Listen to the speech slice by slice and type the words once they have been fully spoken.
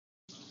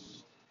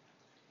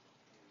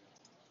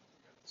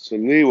So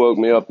Lee woke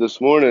me up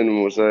this morning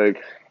and was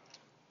like,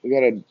 "We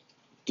got a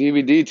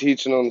DVD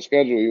teaching on the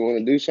schedule. You want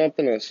to do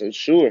something?" I said,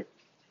 "Sure."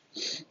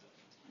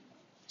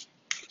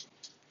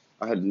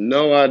 I had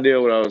no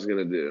idea what I was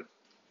gonna do.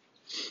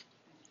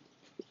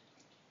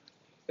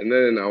 And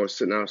then I was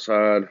sitting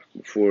outside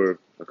before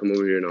I come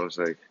over here, and I was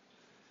like,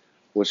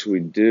 "What should we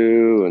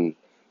do?" And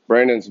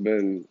Brandon's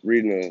been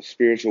reading a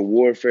spiritual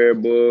warfare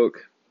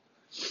book,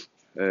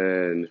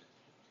 and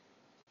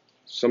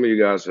some of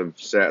you guys have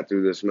sat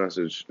through this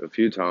message a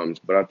few times,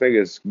 but I think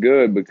it's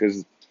good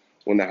because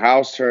when the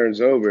house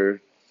turns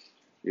over,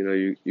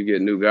 you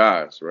get new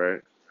guys, right?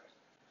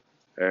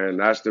 And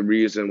that's the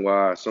reason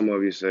why some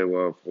of you say,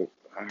 "Well,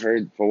 I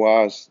heard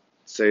Fawaz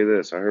say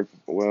this. I heard,"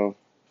 well,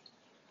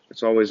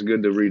 it's always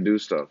good to redo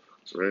stuff,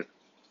 right?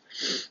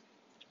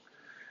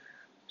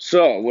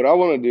 So what I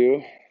want to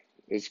do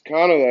is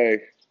kind of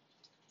like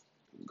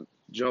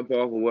jump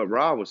off of what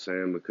Rob was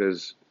saying,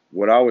 because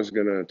what I was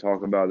going to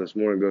talk about this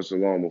morning goes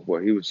along with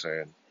what he was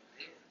saying.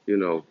 You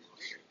know,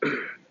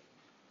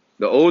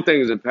 the old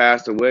things have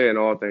passed away and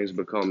all things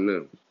become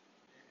new.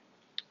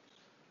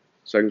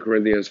 2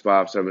 Corinthians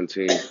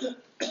 5:17.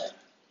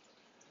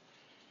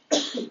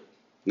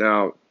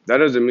 Now, that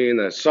doesn't mean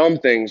that some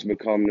things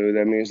become new.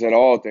 That means that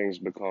all things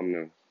become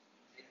new.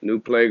 New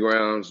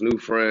playgrounds, new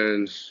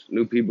friends,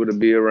 new people to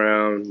be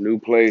around, new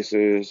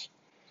places.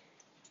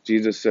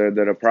 Jesus said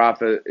that a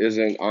prophet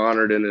isn't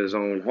honored in his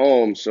own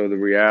home. So the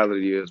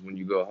reality is when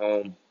you go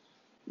home,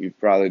 you're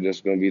probably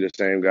just going to be the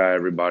same guy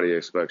everybody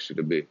expects you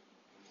to be.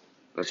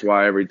 That's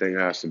why everything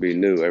has to be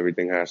new.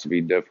 Everything has to be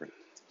different.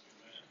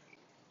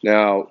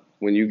 Now,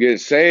 when you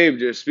get saved,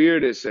 your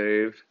spirit is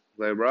saved.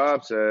 Like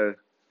Rob said,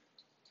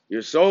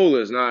 your soul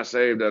is not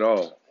saved at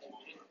all.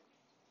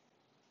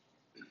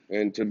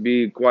 And to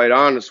be quite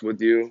honest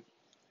with you,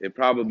 it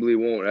probably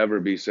won't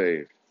ever be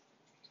saved.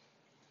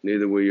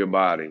 Neither will your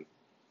body.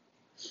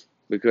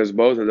 Because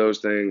both of those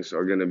things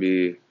are going to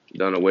be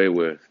done away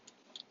with.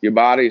 Your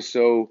body is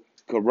so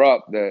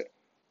corrupt that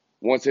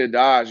once it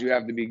dies, you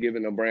have to be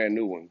given a brand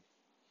new one.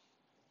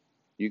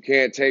 You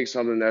can't take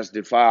something that's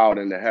defiled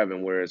into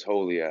heaven where it's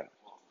holy at.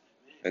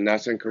 And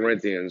that's in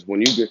Corinthians.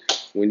 When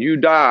you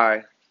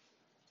die,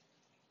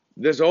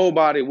 this old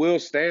body will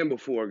stand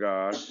before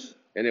God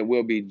and it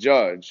will be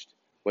judged.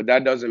 But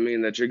that doesn't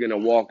mean that you're going to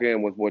walk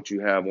in with what you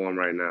have on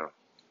right now.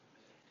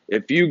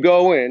 If you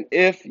go in,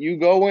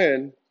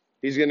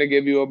 he's going to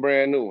give you a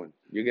brand new one.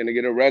 You're going to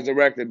get a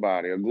resurrected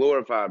body, a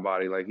glorified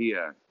body like he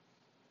had.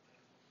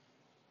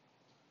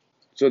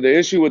 So the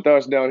issue with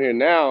us down here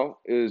now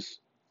is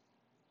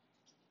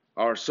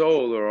our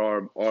soul,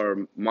 or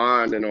our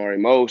mind and our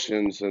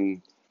emotions,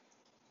 and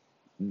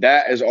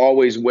that is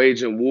always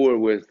waging war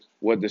with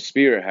what the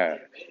spirit has.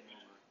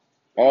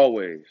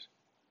 Always.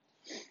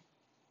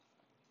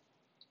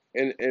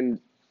 And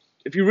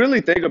if you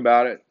really think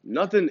about it,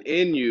 nothing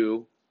in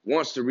you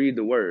wants to read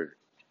the word.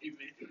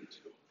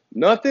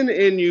 Nothing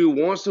in you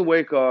wants to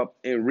wake up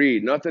and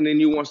read. Nothing in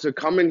you wants to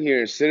come in here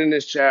and sit in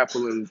this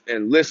chapel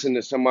and listen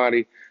to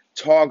somebody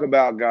talk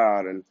about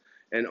God.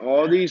 And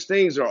all these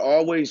things are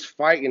always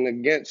fighting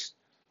against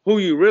who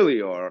you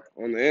really are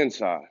on the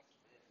inside.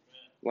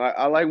 Like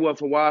I like what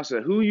Fawaz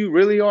said. Who you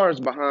really are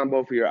is behind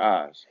both of your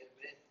eyes.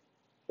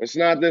 It's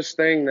not this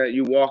thing that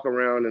you walk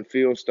around and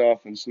feel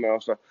stuff and smell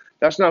stuff.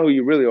 That's not who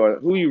you really are.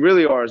 Who you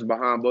really are is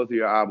behind both of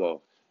your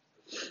eyeballs.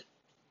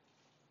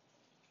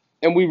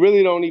 And we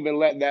really don't even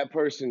let that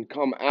person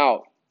come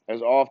out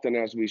as often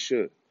as we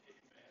should.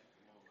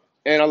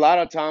 And a lot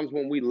of times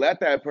when we let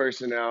that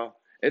person out,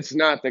 it's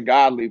not the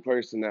godly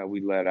person that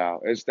we let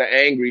out. It's the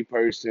angry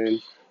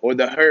person or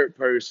the hurt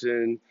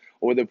person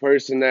or the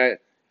person that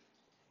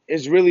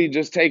is really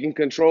just taking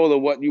control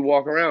of what you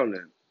walk around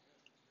in.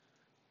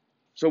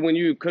 So when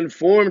you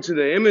conform to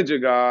the image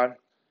of God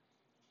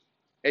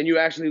and you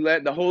actually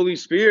let the Holy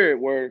Spirit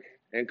work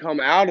and come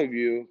out of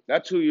you,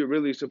 that's who you're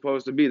really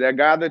supposed to be. That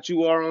God that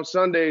you are on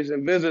Sundays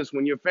and visits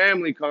when your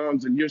family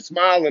comes and you're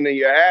smiling and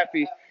you're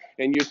happy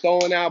and you're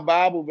throwing out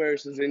Bible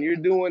verses and you're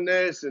doing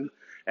this and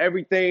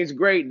everything's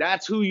great.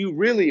 That's who you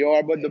really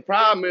are. But the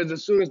problem is,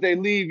 as soon as they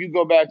leave, you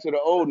go back to the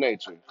old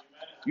nature.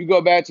 You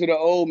go back to the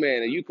old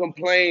man and you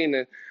complain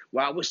and,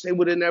 well, I wish they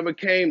would have never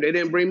came. They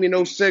didn't bring me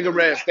no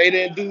cigarettes. They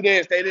didn't do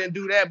this. They didn't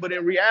do that. But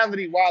in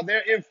reality, while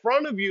they're in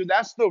front of you,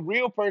 that's the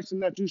real person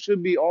that you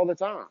should be all the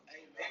time.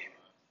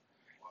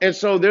 And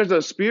so there's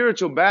a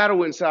spiritual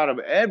battle inside of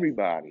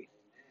everybody.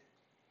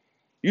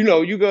 You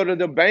know, you go to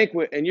the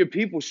banquet and your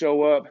people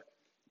show up.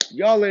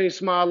 Y'all ain't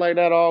smile like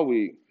that all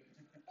week.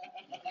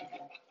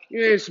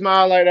 You ain't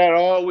smile like that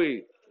all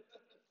week.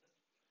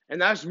 And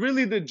that's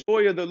really the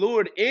joy of the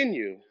Lord in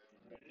you.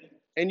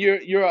 And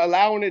you're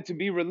allowing it to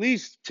be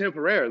released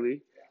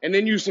temporarily, and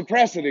then you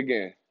suppress it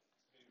again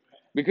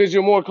because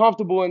you're more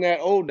comfortable in that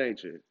old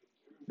nature.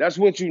 That's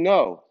what you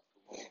know.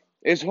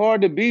 It's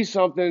hard to be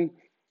something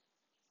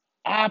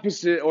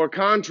opposite or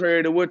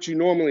contrary to what you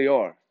normally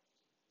are.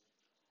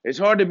 It's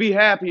hard to be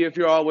happy if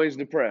you're always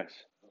depressed.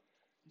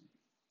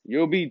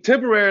 You'll be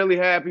temporarily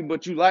happy,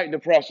 but you like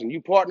depression.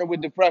 You partner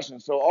with depression.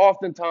 So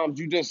oftentimes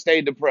you just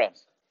stay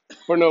depressed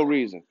for no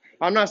reason.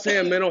 I'm not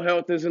saying mental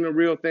health isn't a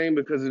real thing,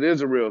 because it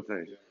is a real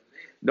thing.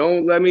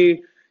 Don't let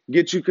me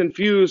get you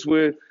confused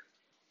with,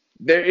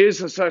 there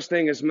is a such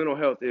thing as mental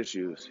health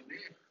issues,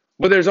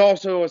 but there's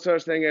also a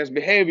such thing as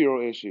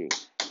behavioral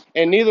issues.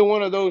 And neither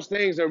one of those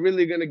things are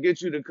really going to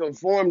get you to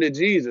conform to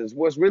Jesus.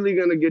 What's really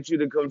going to get you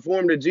to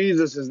conform to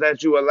Jesus is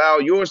that you allow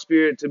your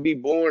spirit to be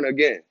born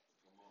again.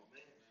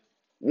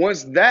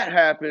 Once that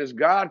happens,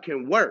 God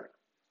can work.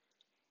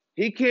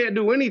 He can't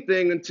do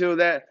anything until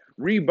that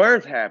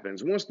rebirth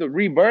happens. Once the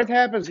rebirth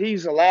happens,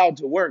 he's allowed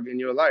to work in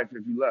your life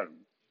if you let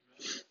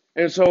him.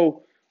 And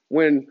so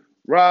when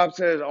Rob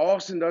says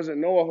Austin doesn't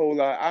know a whole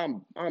lot,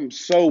 I'm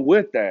so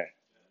with that,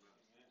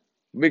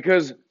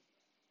 because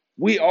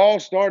we all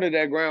started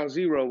at ground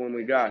zero when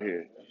we got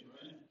here.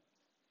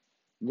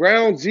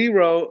 Ground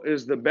zero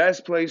is the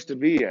best place to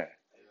be at.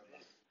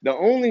 The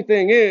only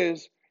thing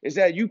is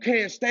that you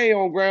can't stay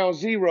on ground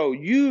zero.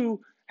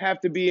 You have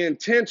to be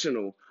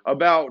intentional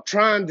about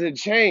trying to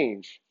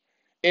change.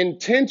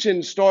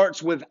 Intention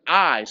starts with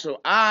I. So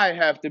I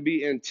have to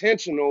be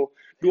intentional.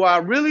 Do I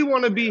really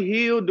want to be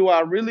healed? Do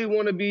I really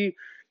want to be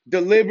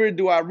delivered?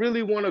 Do I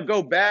really want to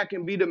go back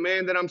and be the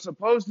man that I'm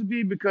supposed to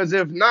be? Because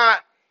if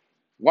not,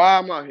 why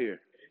am I here?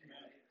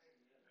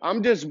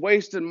 I'm just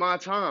wasting my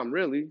time,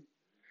 really.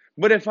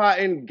 But if I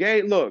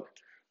engage, look,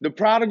 the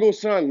prodigal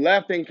son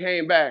left and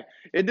came back.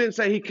 It didn't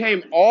say he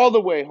came all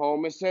the way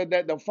home. It said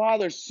that the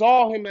father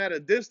saw him at a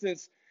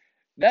distance.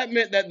 That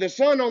meant that the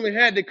son only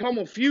had to come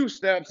a few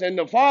steps, and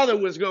the father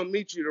was going to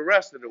meet you the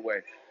rest of the way.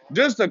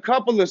 Just a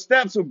couple of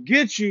steps will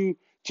get you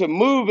to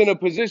move in a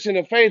position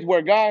of faith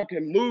where God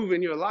can move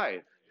in your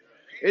life.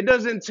 It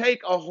doesn't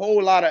take a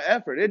whole lot of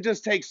effort. It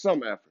just takes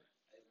some effort,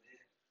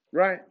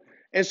 right?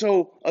 And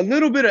so a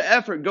little bit of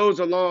effort goes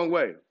a long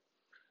way.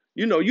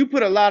 You know, you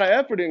put a lot of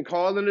effort in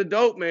calling a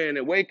dope man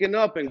and waking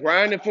up and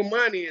grinding for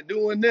money and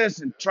doing this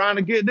and trying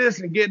to get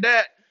this and get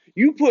that.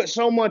 You put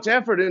so much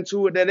effort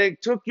into it that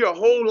it took your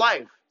whole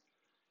life.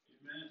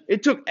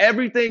 It took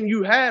everything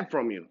you had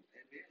from you.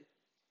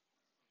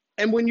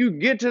 And when you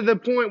get to the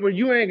point where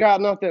you ain't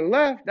got nothing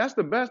left, that's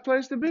the best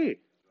place to be.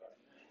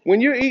 When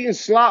you're eating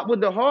slop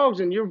with the hogs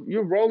and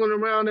you're rolling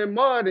around in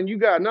mud and you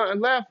got nothing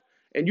left,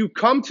 and you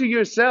come to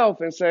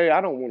yourself and say,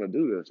 I don't want to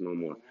do this no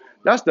more.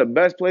 That's the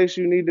best place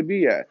you need to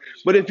be at.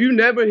 But if you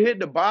never hit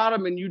the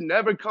bottom and you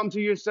never come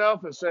to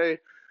yourself and say,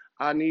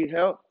 I need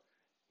help,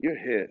 you're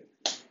hit.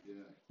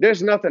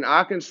 There's nothing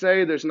I can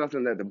say. There's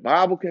nothing that the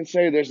Bible can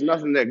say. There's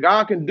nothing that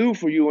God can do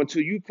for you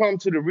until you come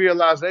to the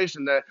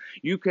realization that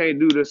you can't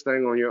do this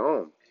thing on your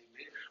own.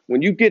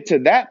 When you get to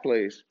that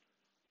place,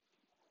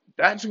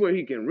 that's where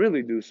he can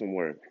really do some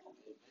work.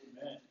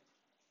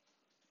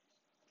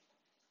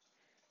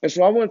 And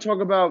so I want to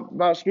talk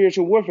about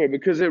spiritual warfare,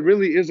 because it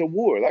really is a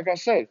war. Like I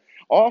said,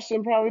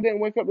 Austin probably didn't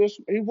wake up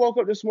he woke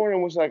up this morning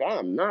and was like,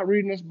 I'm not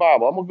reading this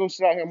Bible. I'm going to go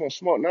sit out here. I'm going to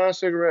smoke 9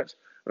 cigarettes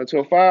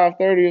until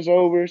 5:30 is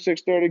over,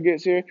 6:30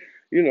 gets here.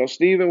 You know,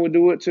 Stephen would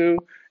do it too.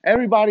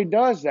 Everybody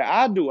does that.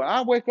 I do it.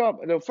 I wake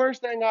up, and the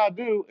first thing I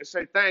do is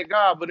say, thank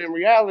God. But in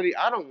reality,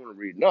 I don't want to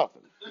read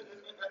nothing.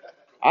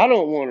 I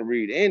don't want to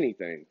read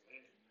anything.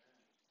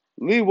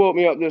 Lee woke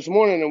me up this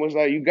morning and was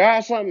like, you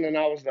got something? And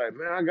I was like,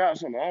 man, I got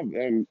something.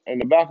 And in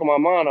the back of my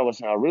mind, I was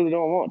saying, I really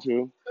don't want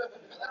to.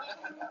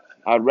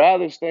 I'd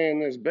rather stay in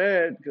this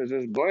bed because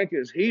this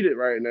blanket's heated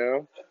right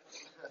now.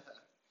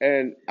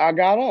 And I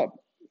got up.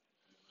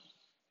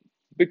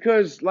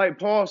 Because like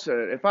Paul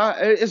said,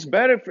 it's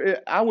better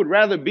I would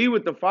rather be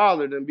with the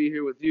Father than be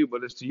here with you,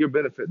 but it's to your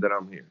benefit that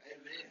I'm here.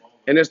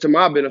 And it's to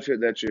my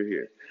benefit that you're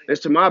here.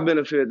 It's to my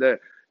benefit that,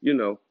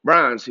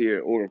 Brian's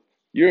here, or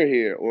you're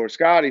here, or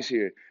Scotty's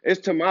here.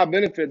 It's to my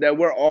benefit that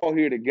we're all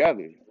here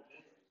together.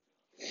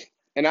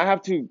 And I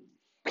have to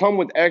come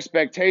with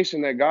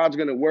expectation that God's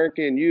going to work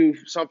in you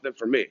something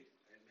for me,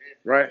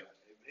 right?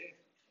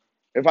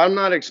 If I'm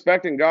not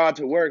expecting God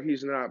to work,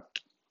 he's probably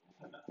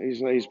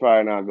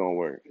not going to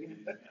work.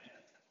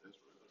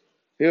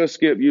 He'll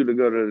skip you to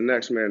go to the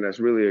next man that's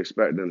really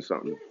expecting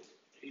something.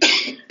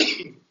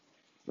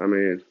 I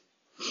mean,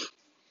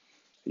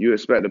 you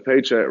expect a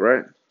paycheck,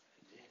 right?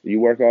 You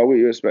work all week,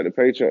 you expect a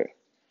paycheck.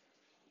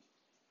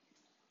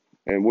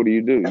 And what do?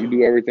 You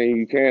do everything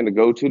you can to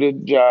go to the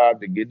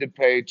job, to get the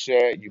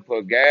paycheck. You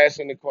put gas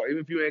in the car.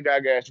 Even if you ain't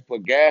got gas, you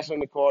put gas in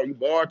the car. You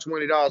borrow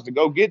 $20 to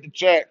go get the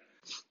check.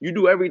 You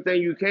do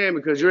everything you can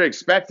because you're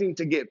expecting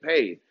to get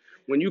paid.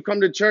 When you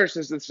come to church,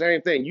 it's the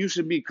same thing. You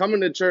should be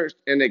coming to church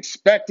and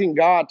expecting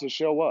God to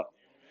show up.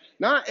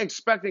 Not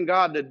expecting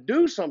God to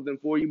do something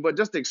for you, but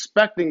just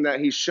expecting that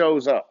he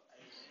shows up.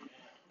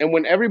 And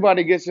when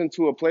everybody gets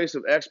into a place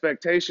of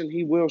expectation,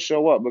 he will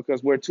show up,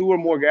 because where 2 or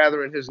more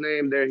gather in his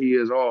name, there he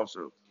is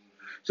also.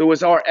 So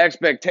it's our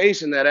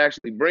expectation that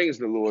actually brings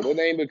the Lord. It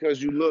ain't because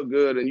you look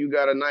good and you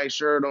got a nice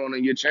shirt on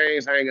and your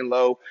chain's hanging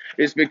low.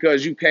 It's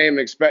because you came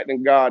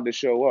expecting God to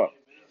show up.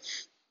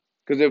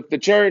 Because if the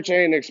church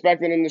ain't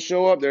expecting him to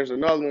show up, there's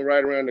another one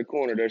right around the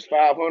corner. There's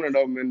 500 of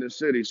them in this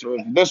city. So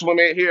if this one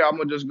ain't here, I'm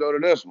going to just go to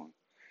this one.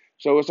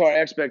 So it's our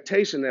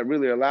expectation that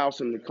really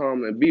allows him to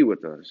come and be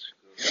with us.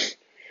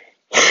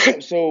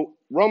 So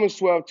Romans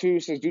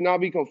 12:2 says, do not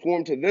be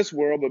conformed to this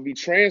world, but be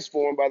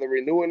transformed by the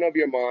renewing of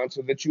your mind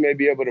so that you may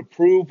be able to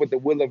prove what the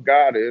will of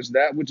God is,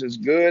 that which is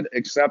good,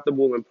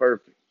 acceptable, and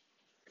perfect.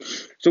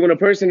 So when a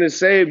person is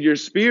saved, your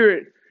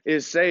spirit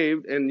is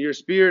saved and your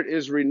spirit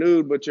is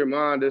renewed, but your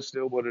mind is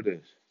still what it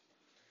is,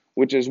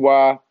 which is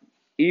why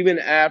even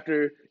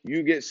after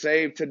you get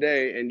saved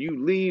today and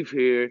you leave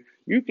here,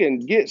 you can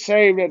get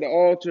saved at the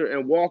altar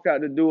and walk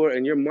out the door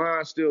and your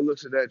mind still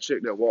looks at that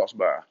chick that walks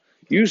by.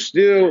 You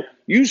still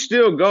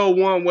go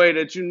one way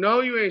that you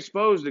know you ain't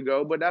supposed to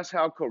go, but that's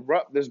how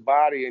corrupt this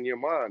body and your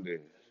mind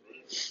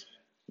is.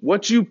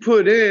 What you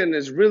put in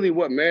is really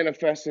what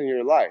manifests in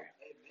your life.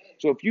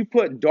 So if you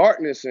put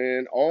darkness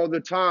in all the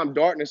time,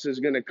 darkness is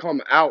going to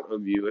come out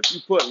of you. If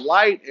you put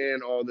light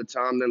in all the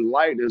time, then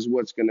light is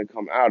what's going to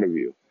come out of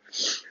you.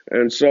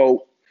 And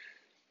so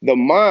the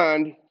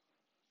mind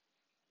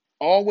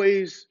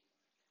always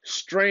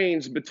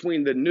strains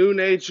between the new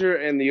nature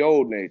and the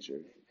old nature.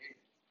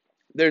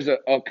 There's a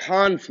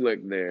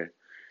conflict there,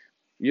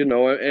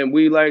 and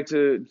we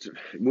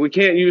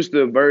can't use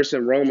the verse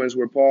in Romans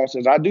where Paul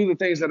says, I do the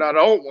things that I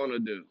don't want to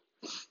do.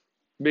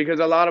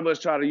 Because a lot of us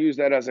try to use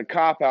that as a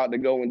cop out to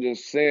go and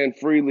just sin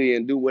freely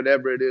and do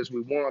whatever it is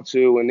we want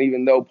to. And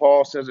even though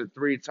Paul says it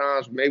 3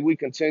 times, may we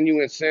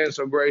continue in sin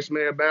so grace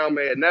may abound,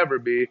 may it never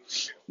be.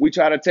 We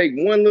try to take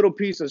one little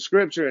piece of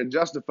scripture and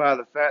justify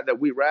the fact that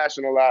we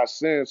rationalize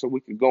sin so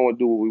we can go and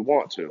do what we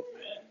want to.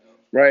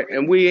 Right?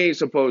 And we ain't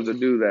supposed to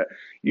do that.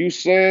 You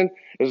sin,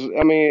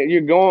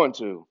 you're going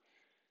to.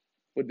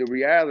 But the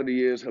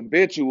reality is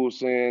habitual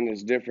sin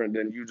is different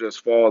than you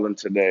just falling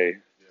today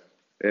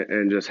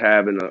and just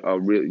having a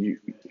real,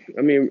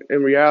 in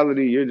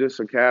reality, you're just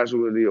a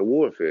casualty of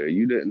warfare.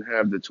 You didn't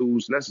have the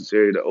tools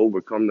necessary to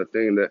overcome the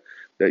thing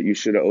that you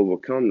should have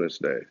overcome this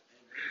day.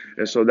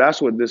 And so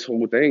that's what this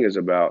whole thing is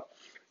about.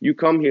 You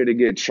come here to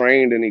get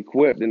trained and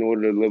equipped in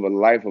order to live a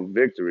life of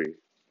victory,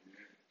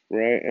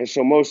 right? And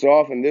so most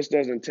often, this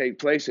doesn't take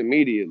place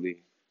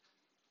immediately.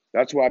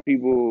 That's why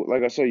people,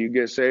 like I said, you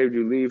get saved,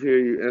 you leave here,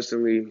 you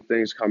instantly,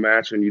 things come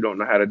at you and you don't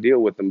know how to deal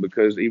with them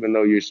because even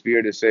though your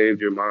spirit is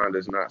saved, your mind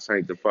is not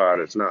sanctified.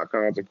 It's not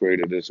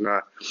consecrated. It's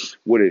not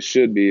what it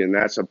should be. And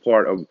that's a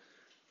part of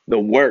the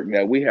work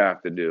that we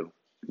have to do,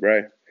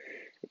 right?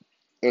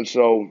 And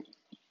so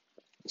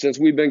since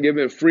we've been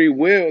given free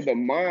will, the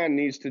mind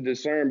needs to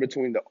discern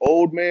between the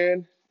old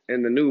man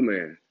and the new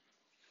man.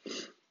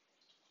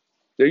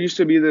 There used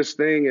to be this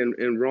thing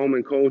in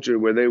Roman culture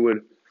where they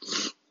would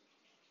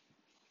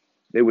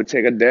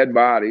take a dead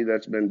body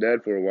that's been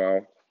dead for a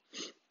while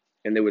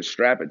and they would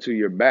strap it to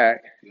your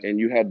back and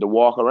you had to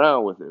walk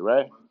around with it,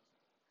 right?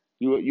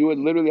 You would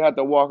literally have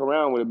to walk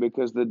around with it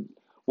because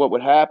what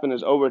would happen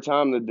is over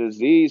time the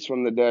disease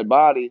from the dead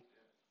body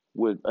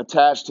would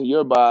attach to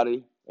your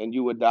body and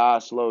you would die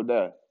a slow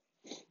death.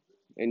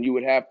 And you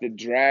would have to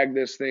drag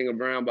this thing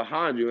around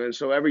behind you. And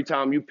so every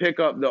time you pick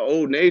up the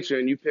old nature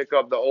and you pick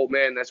up the old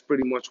man, that's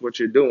pretty much what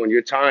you're doing.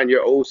 You're tying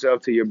your old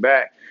self to your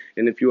back.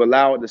 And if you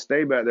allow it to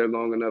stay back there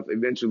long enough,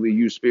 eventually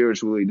you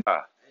spiritually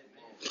die.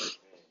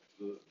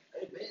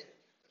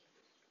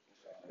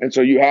 And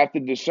so you have to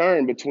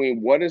discern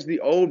between what is the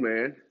old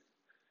man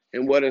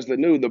and what is the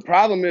new. The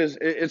problem is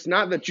it's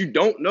not that you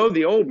don't know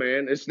the old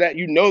man. It's that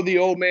you know the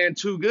old man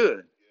too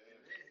good.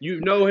 You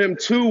know him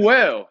too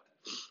well.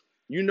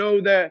 You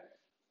know that,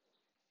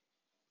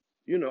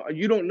 you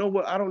don't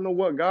know I don't know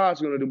what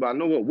God's going to do, but I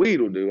know what weed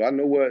will do. I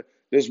know what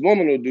this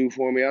woman will do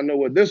for me. I know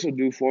what this will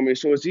do for me.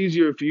 So it's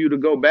easier for you to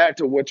go back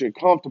to what you're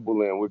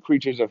comfortable in. We're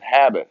creatures of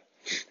habit.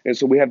 And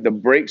so we have to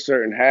break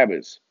certain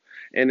habits.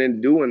 And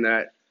in doing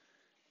that,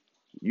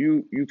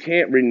 you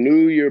can't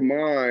renew your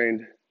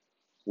mind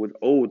with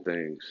old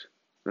things.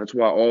 That's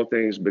why all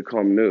things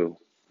become new.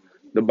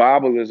 The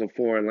Bible is a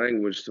foreign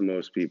language to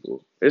most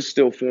people. It's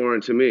still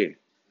foreign to me.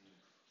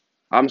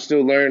 I'm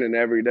still learning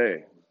every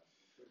day.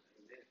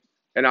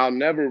 And I'll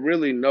never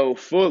really know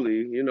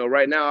fully.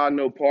 Right now I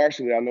know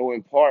partially, I know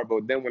in part,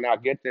 but then when I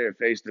get there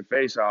face to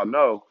face, I'll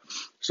know.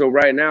 So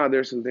right now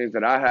there's some things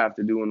that I have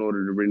to do in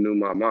order to renew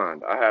my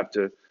mind. I have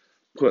to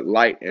put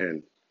light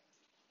in.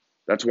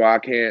 That's why I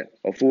can't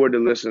afford to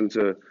listen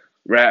to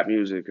rap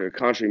music or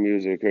country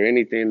music or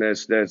anything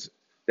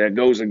that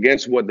goes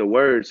against what the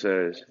word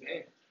says.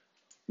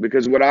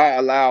 Because what I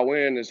allow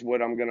in is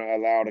what I'm going to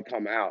allow to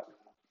come out.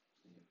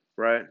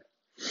 Right?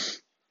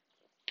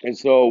 And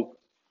so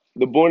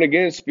the born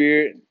again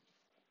spirit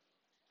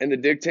and the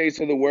dictates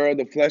of the world,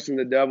 the flesh and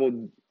the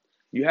devil,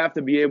 you have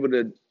to be able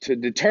to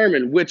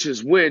determine which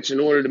is which in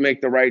order to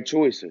make the right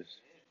choices.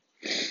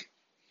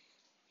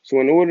 So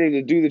in order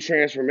to do the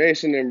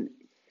transformation and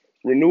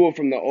renewal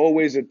from the old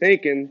ways of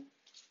thinking,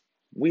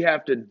 we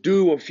have to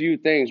do a few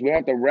things. We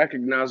have to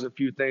recognize a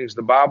few things.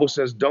 The Bible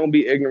says, don't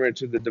be ignorant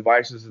to the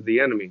devices of the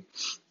enemy.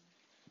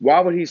 Why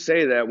would he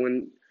say that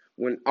when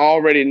I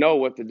already know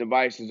what the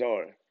devices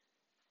are?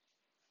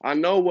 I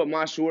know what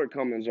my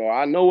shortcomings are.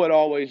 I know what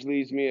always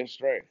leads me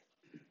astray.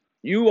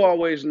 You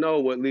always know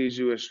what leads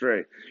you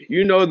astray.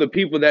 You know the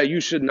people that you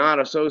should not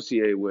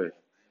associate with.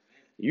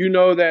 You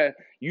know that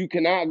you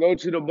cannot go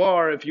to the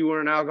bar if you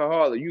were an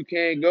alcoholic. You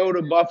can't go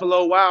to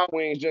Buffalo Wild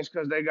Wings just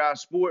because they got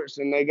sports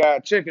and they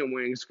got chicken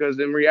wings, because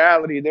in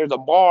reality, there's a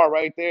bar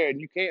right there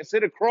and you can't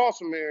sit across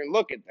from there and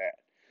look at that.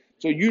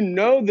 So you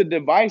know the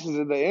devices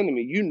of the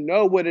enemy. You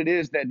know what it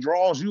is that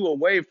draws you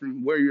away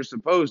from where you're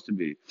supposed to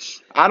be.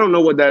 I don't know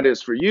what that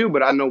is for you,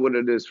 but I know what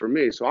it is for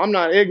me. So I'm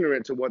not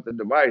ignorant to what the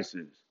device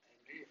is.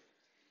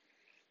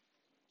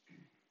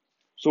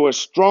 So a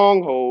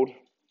stronghold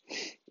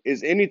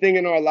is anything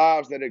in our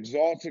lives that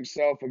exalts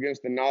itself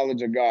against the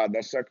knowledge of God.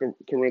 That's 2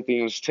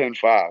 Corinthians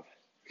 10:5.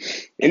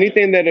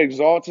 Anything that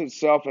exalts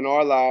itself in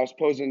our lives,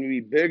 posing to be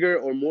bigger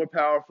or more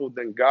powerful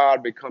than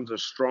God, becomes a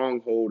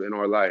stronghold in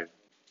our life.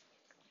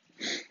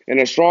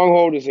 And a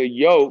stronghold is a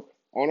yoke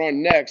on our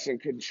necks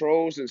and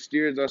controls and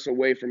steers us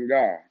away from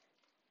God.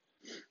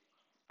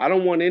 I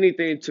don't want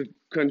anything to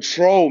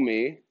control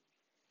me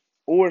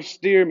or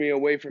steer me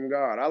away from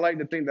God. I like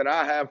to think that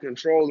I have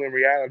control. In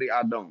reality,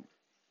 I don't.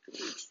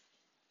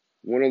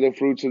 One of the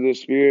fruits of the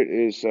Spirit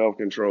is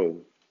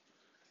self-control.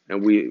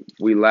 And we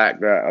lack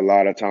that a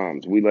lot of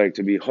times. We like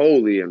to be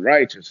holy and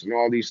righteous and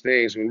all these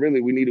things, when really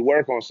we need to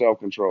work on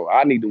self-control.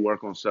 I need to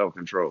work on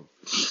self-control.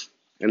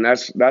 And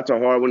that's a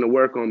hard one to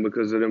work on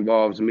because it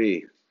involves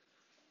me,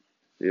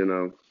 you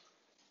know.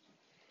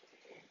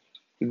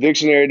 The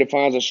dictionary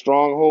defines a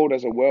stronghold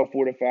as a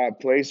well-fortified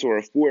place or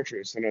a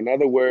fortress, and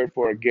another word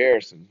for a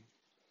garrison.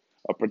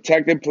 A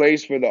protected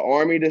place for the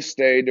army to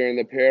stay during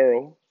the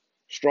peril.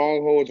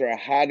 Strongholds are a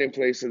hiding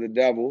place of the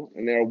devil,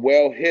 and they are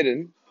well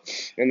hidden,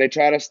 and they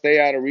try to stay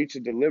out of reach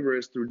of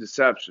deliverance through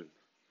deception.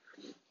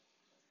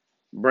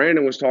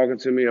 Brandon was talking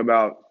to me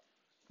about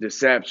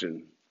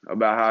deception,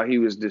 about how he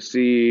was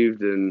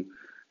deceived, and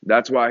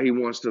that's why he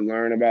wants to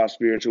learn about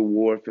spiritual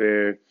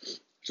warfare.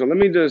 So let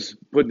me just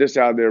put this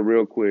out there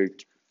real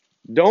quick.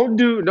 Don't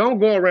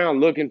go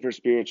around looking for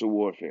spiritual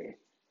warfare.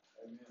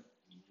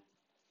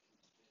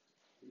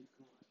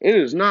 It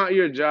is not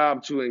your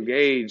job to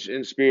engage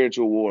in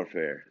spiritual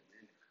warfare.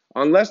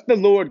 Unless the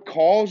Lord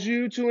calls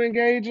you to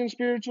engage in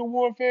spiritual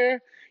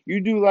warfare, you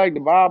do like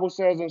the Bible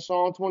says in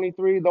Psalm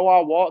 23, though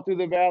I walk through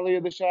the valley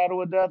of the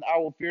shadow of death, I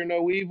will fear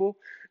no evil.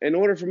 In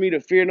order for me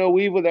to fear no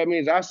evil, that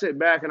means I sit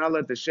back and I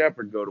let the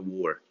shepherd go to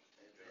war.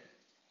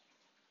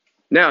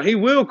 Now, he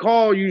will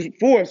call you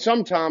forth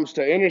sometimes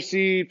to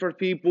intercede for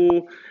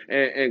people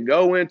and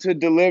go into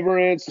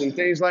deliverance and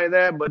things like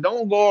that, but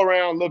don't go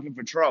around looking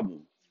for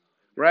trouble,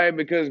 right?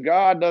 Because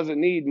God doesn't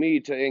need me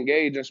to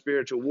engage in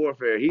spiritual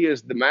warfare. He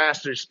is the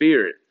master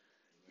spirit.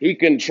 He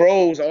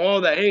controls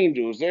all the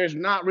angels. There's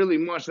not really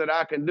much that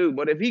I can do.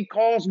 But if he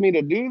calls me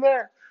to do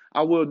that,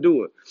 I will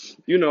do it.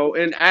 You know,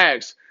 in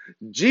Acts,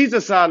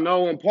 Jesus I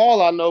know and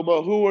Paul I know,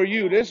 but who are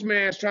you? This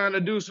man's trying to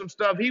do some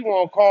stuff he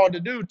won't called to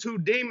do. Two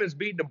demons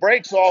beat the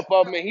brakes off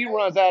of him and he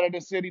runs out of the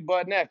city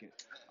butt naked.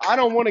 I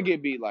don't want to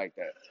get beat like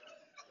that,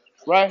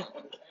 right?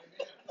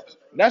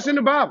 That's in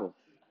the Bible.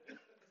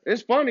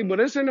 It's funny, but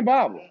it's in the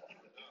Bible.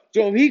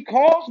 So if he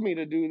calls me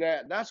to do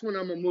that, that's when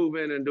I'm going to move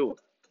in and do it,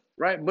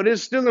 right? But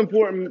it's still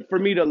important for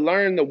me to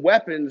learn the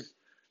weapons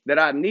that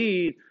I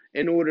need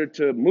in order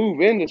to move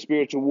into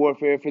spiritual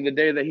warfare for the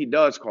day that he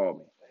does call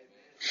me.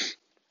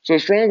 So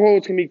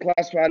strongholds can be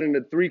classified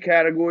into three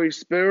categories: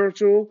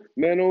 spiritual,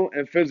 mental,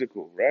 and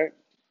physical, right?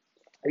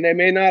 And they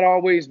may not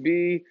always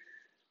be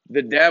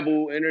the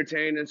devil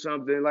entertaining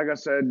something. Like I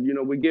said, you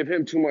know, we give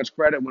him too much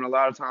credit when a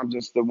lot of times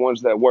it's the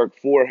ones that work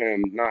for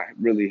him, not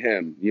really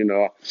him. You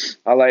know,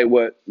 I like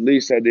what Lee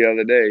said the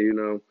other day. You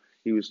know,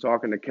 he was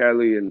talking to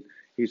Kelly and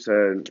he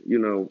said, you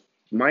know,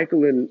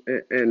 Michael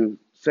and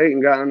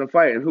Satan got in a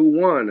fight and who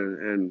won?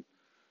 And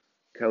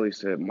Kelly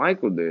said,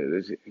 Michael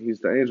did. He's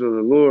the angel of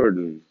the Lord.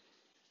 And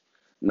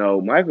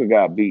no, Michael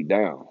got beat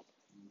down.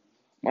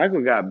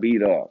 Michael got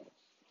beat up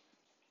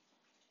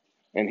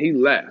and he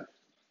left.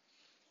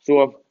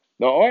 So if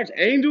the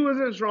archangel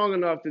isn't strong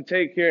enough to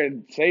take care of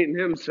Satan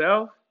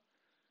himself,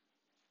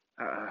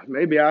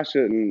 maybe I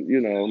shouldn't,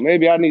 you know,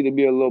 maybe I need to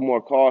be a little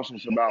more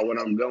cautious about what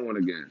I'm going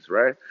against,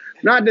 right?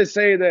 Not to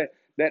say that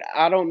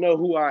I don't know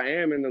who I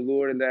am in the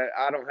Lord and that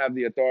I don't have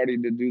the authority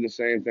to do the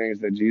same things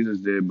that Jesus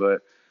did,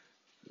 but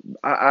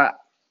I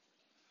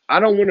I, I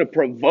don't want to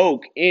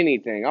provoke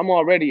anything. I'm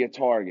already a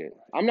target.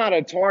 I'm not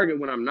a target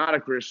when I'm not a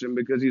Christian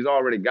because he's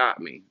already got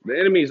me. The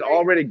enemy's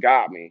already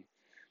got me.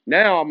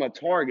 Now I'm a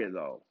target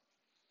though.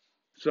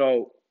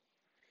 So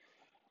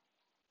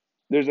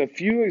there's a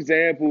few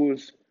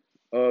examples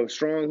of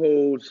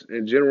strongholds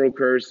and general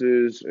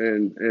curses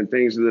and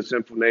things of the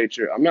sinful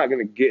nature. I'm not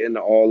going to get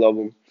into all of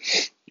them,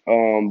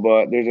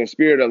 but there's a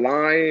spirit of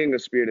lying, a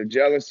spirit of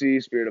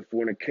jealousy, spirit of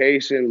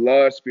fornication,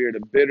 lust, spirit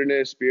of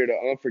bitterness, spirit of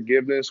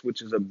unforgiveness,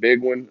 which is a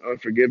big one.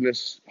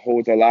 Unforgiveness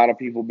holds a lot of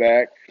people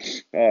back.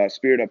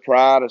 Spirit of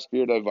pride, a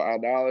spirit of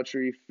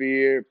idolatry,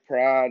 fear,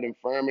 pride,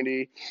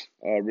 infirmity,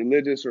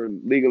 religious or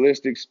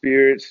legalistic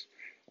spirits.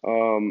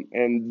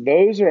 And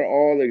those are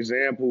all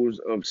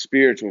examples of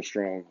spiritual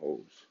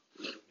strongholds.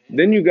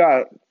 Then you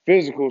got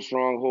physical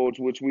strongholds,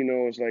 which we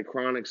know is like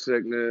chronic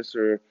sickness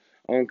or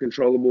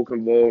uncontrollable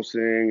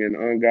convulsing and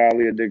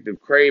ungodly addictive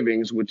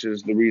cravings, which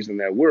is the reason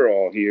that we're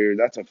all here.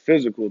 That's a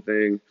physical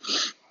thing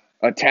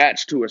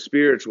attached to a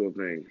spiritual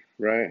thing,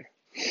 right?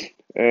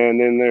 And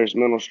then there's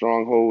mental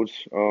strongholds.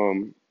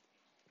 I'm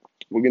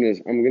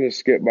gonna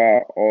skip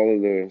by all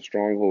of the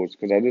strongholds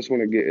because I just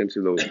want to get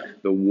into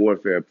the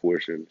warfare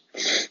portion.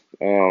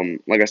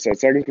 Like I said,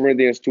 2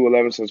 Corinthians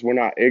 2:11 says we're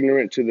not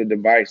ignorant to the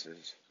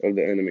devices of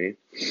the enemy.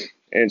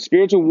 And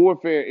spiritual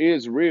warfare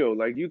is real.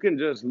 Like you can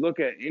just look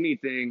at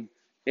anything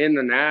in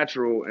the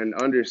natural and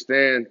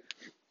understand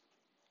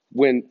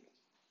when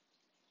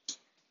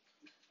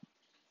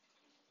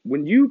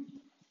you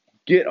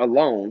get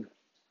alone,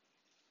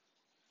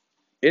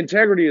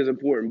 integrity is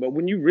important, but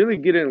when you really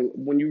get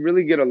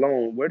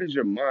alone, where does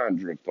your mind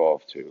drift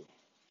off to?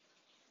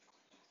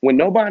 When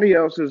nobody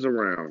else is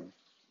around,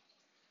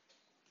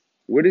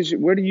 where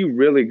do you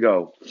really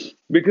go?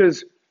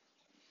 Because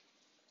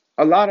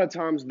a lot of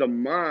times the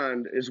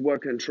mind is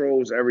what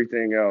controls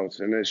everything else,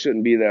 and it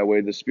shouldn't be that way.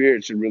 The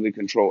spirit should really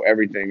control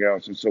everything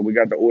else. And so we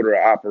got the order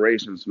of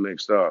operations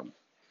mixed up.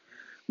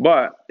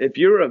 But if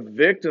you're a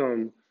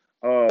victim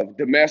of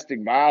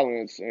domestic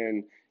violence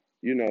and,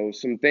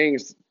 some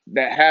things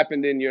that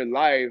happened in your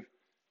life,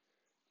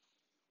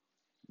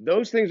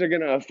 those things are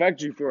going to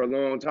affect you for a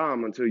long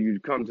time until you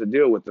come to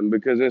deal with them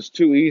because it's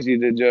too easy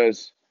to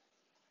just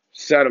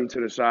set them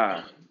to the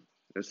side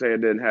and say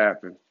it didn't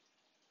happen.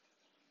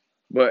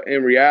 But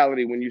in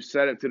reality, when you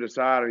set it to the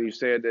side and you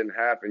say it didn't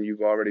happen,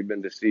 you've already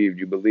been deceived.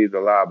 You believe the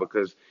lie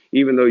because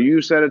even though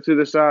you set it to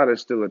the side,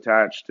 it's still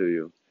attached to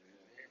you.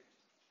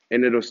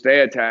 And it'll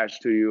stay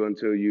attached to you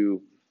until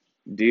you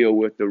deal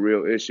with the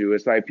real issue.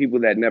 It's like people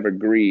that never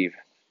grieve.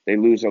 They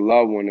lose a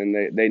loved one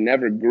and they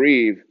never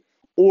grieve,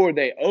 or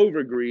they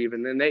over grieve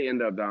and then they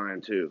end up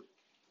dying too.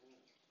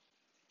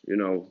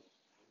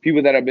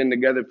 People that have been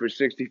together for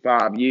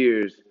 65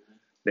 years,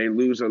 they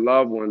lose a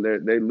loved one,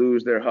 they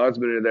lose their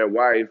husband or their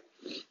wife.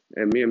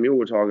 And me and Mule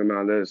were talking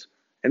about this,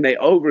 and they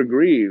over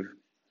grieve.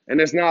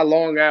 And it's not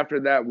long after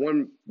that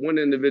one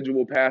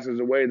individual passes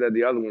away that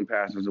the other one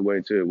passes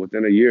away too,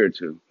 within a year or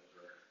two.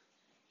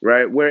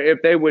 Right? Where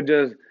if they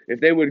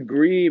would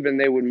grieve and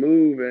they would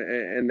move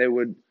and they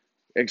would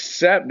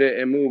accept it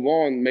and move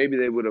on, maybe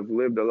they would have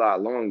lived a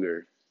lot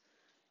longer.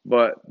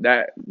 But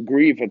that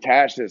grief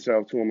attached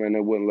itself to them and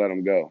it wouldn't let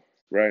them go.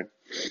 Right?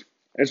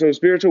 And so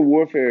spiritual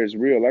warfare is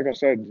real. Like I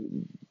said,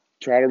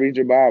 try to read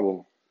your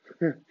Bible.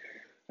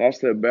 That's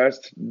the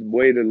best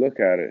way to look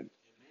at it.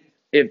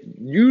 If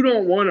you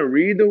don't want to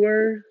read the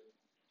word,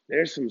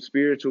 there's some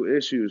spiritual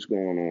issues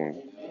going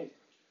on.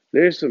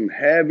 There's some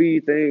heavy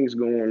things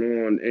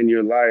going on in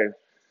your life.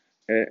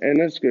 And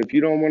that's good. If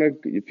you don't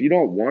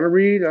want to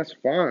read, that's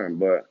fine.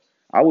 But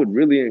I would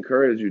really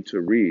encourage you to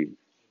read.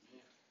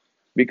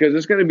 Because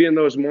it's going to be in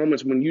those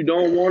moments when you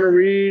don't want to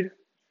read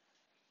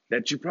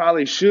that you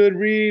probably should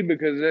read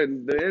because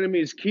the enemy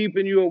is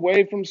keeping you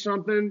away from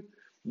something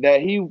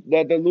that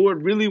the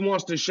Lord really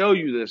wants to show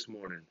you this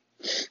morning.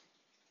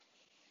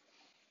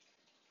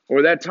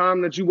 Or that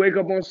time that you wake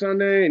up on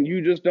Sunday and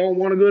you just don't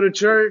want to go to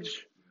church,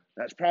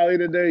 that's probably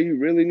the day you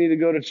really need to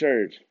go to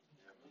church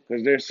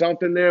because there's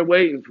something there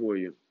waiting for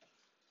you.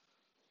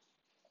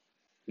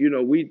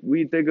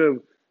 We think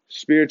of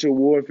spiritual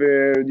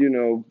warfare,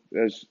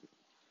 as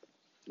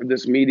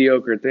this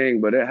mediocre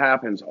thing, but it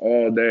happens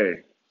all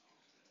day.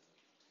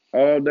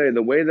 All day.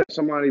 The way that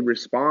somebody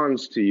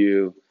responds to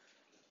you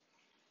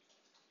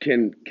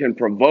can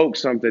provoke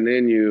something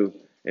in you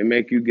and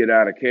make you get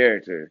out of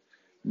character.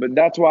 But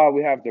that's why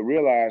we have to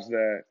realize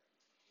that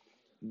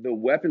the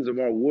weapons of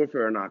our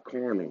warfare are not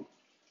carnal.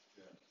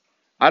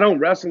 I don't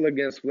wrestle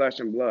against flesh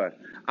and blood.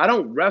 I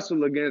don't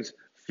wrestle against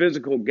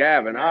physical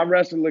Gavin. I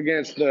wrestle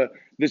against the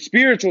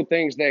spiritual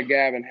things that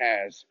Gavin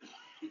has.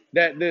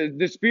 That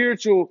the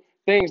spiritual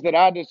things that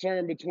I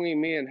discern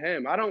between me and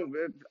him.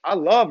 I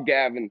love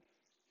Gavin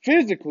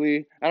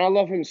physically and I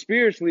love him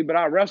spiritually, but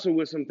I wrestle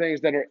with some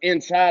things that are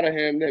inside of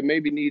him that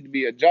maybe need to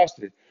be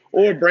adjusted.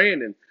 Or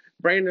Brandon.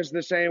 Brandon's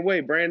the same way.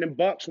 Brandon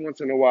bucks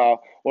once in a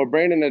while, or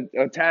Brandon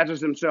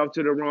attaches himself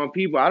to the wrong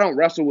people. I don't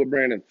wrestle with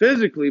Brandon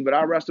physically, but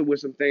I wrestle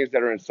with some things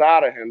that are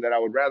inside of him that I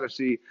would rather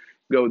see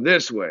go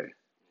this way,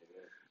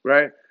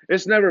 right?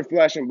 It's never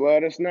flesh and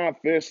blood. It's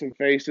not fists and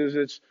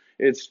faces.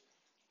 It's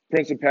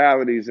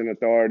principalities and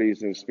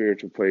authorities in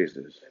spiritual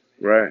places,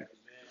 right?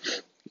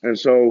 And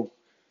so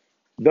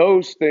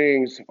those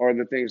things are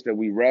the things that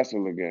we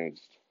wrestle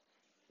against.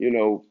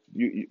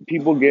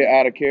 People get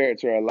out of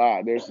character a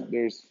lot.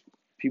 There's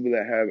people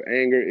that have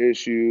anger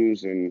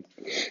issues and,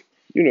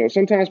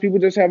 sometimes people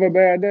just have a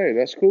bad day.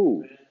 That's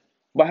cool.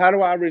 But how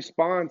do I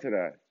respond to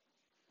that?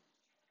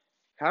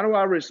 How do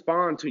I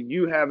respond to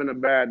you having a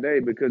bad day?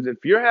 Because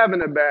if you're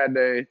having a bad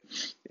day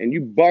and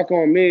you buck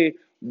on me,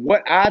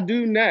 what I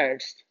do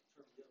next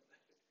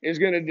is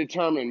going to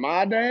determine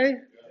my day.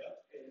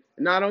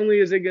 Not only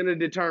is it going to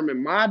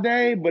determine my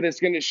day, but it's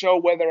going to show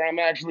whether I'm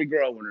actually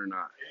growing or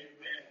not.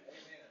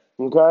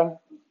 Okay?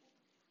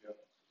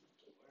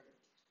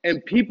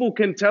 And people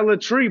can tell a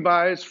tree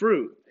by its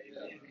fruit.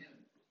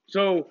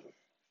 So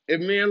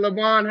if me and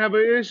LaVon have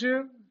an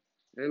issue,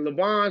 and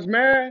LeVon's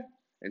mad,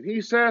 and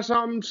he says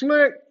something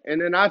slick, and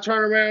then I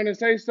turn around and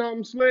say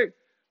something slick,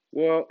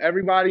 well,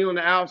 everybody on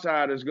the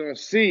outside is going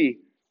to see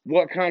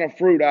what kind of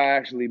fruit I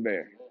actually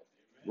bear,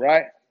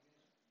 right?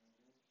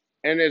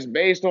 And it's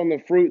based on the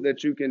fruit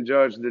that you can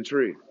judge the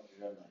tree.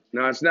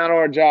 Now, it's not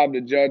our job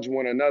to judge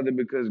one another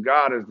because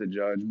God is the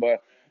judge,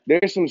 but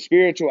there's some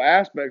spiritual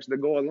aspects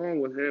that go along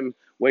with him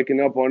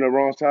waking up on the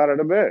wrong side of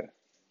the bed.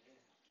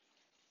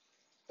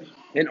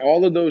 And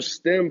all of those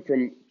stem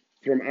from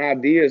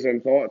ideas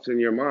and thoughts in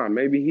your mind.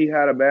 Maybe he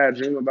had a bad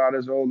dream about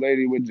his old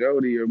lady with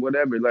Jody or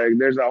whatever. Like,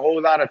 there's a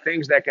whole lot of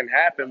things that can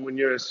happen when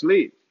you're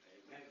asleep.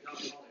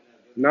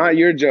 Not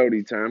your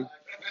Jody, Tim.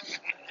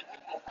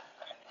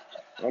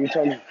 I'm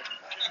telling you,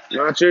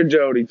 not your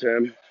Jody,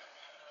 Tim.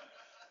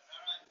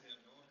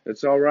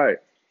 It's all right.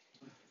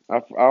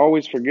 I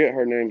always forget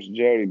her name's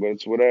Jody, but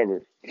it's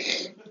whatever.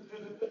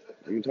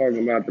 I'm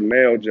talking about the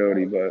male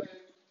Jody, but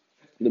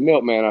the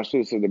milkman. I should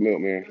have said the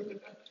milkman.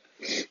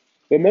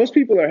 But most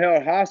people are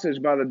held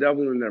hostage by the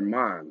devil in their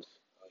minds.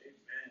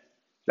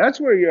 That's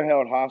where you're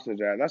held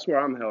hostage at. That's where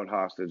I'm held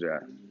hostage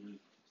at.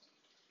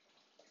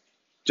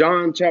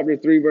 John chapter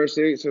 3, verse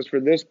 8 says, "For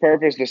this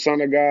purpose the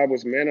Son of God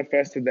was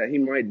manifested that he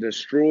might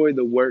destroy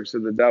the works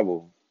of the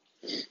devil."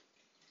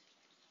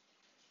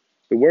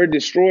 The word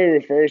destroy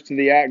refers to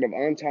the act of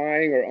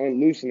untying or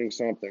unloosening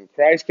something.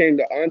 Christ came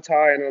to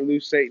untie and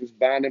unloose Satan's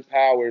binding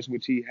powers,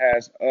 which he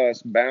has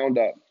us bound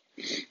up.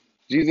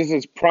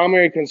 Jesus'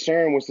 primary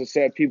concern was to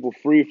set people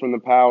free from the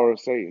power of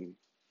Satan,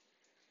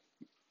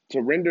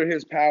 to render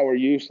his power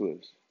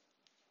useless.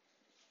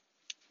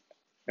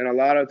 And a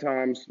lot of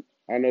times,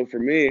 I know for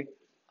me,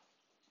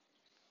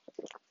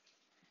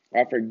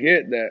 I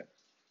forget that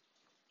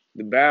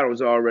the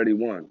battle's already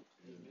won.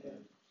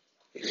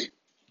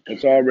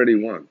 It's already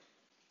won.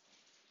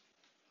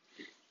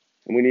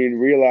 And we need to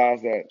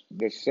realize that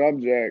the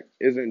subject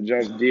isn't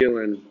just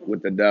dealing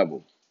with the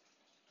devil.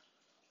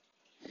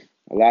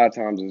 A lot of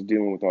times it's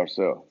dealing with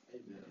ourselves.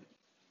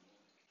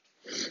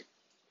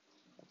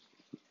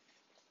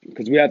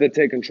 Because we have to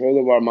take control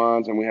of our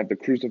minds and we have to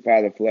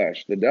crucify the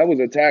flesh. The devil's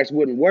attacks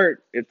wouldn't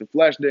work if the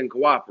flesh didn't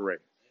cooperate.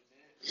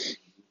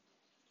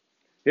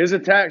 His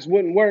attacks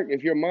wouldn't work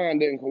if your mind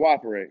didn't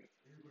cooperate.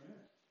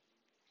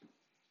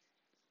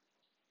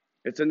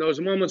 It's in those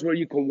moments where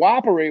you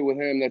cooperate with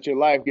him that your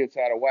life gets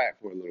out of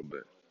whack for a little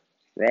bit,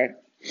 right?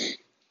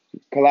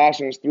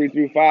 Colossians 3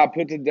 through 5,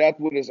 put to death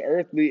what is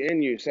earthly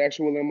in you,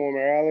 sexual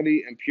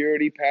immorality,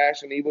 impurity,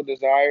 passion, evil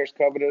desires,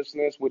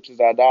 covetousness, which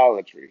is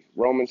idolatry.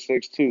 Romans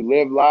 6:2,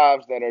 live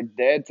lives that are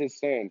dead to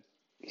sin.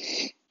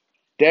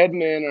 Dead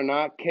men are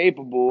not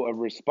capable of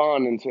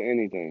responding to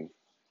anything.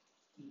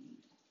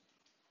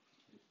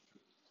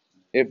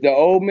 If the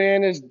old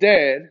man is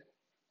dead,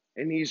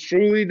 and he's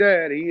truly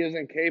dead, he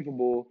isn't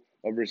capable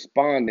of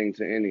responding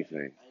to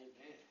anything.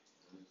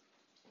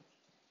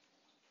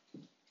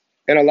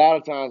 And a lot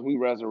of times we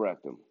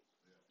resurrect him.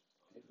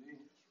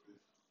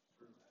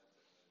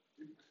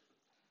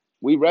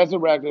 We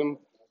resurrect him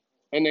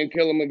and then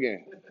kill him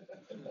again.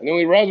 And then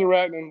we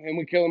resurrect him and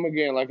we kill him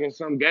again, like it's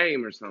some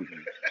game or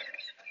something.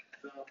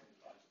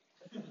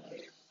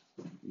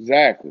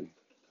 Exactly.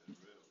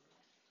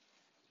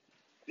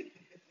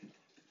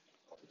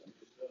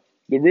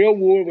 The real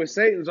war with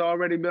Satan's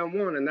already been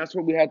won, and that's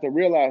what we have to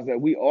realize, that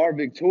we are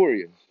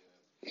victorious.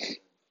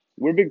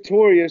 We're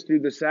victorious through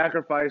the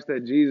sacrifice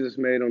that Jesus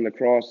made on the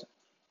cross.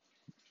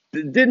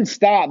 It didn't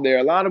stop there.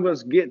 A lot of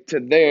us get to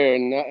there,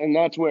 and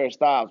that's where it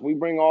stops. We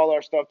bring all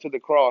our stuff to the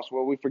cross,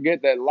 where we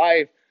forget that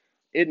life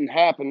didn't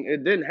happen.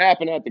 It didn't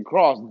happen at the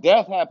cross.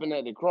 Death happened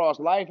at the cross.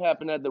 Life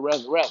happened at the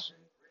resurrection,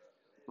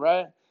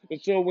 right?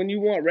 And so when you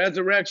want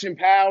resurrection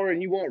power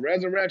and you want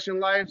resurrection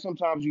life,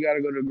 sometimes you got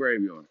to go to the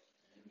graveyard.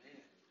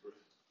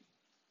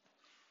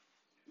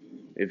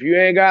 If you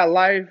ain't got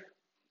life,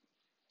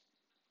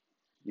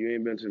 you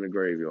ain't been to the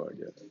graveyard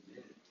yet.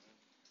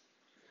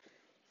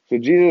 So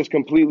Jesus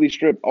completely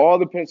stripped all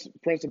the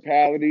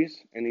principalities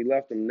and he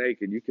left them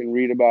naked. You can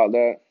read about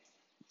that.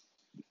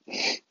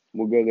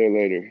 We'll go there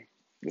later.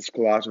 It's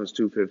Colossians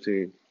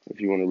 2:15 if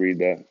you want to read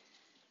that.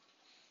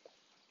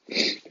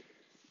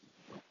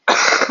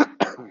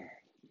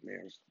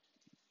 Man,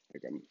 I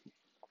think I'm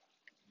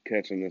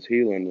catching this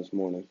healing this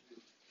morning.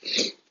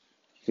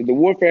 So the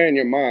warfare in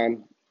your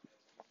mind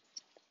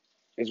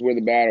is where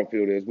the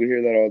battlefield is. We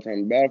hear that all the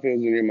time. The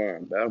battlefield's in your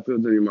mind.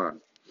 Battlefield's in your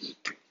mind.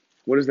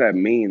 What does that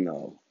mean,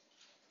 though?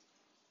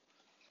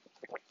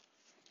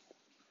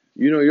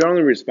 You know, you're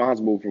only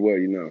responsible for what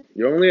you know.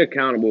 You're only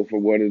accountable for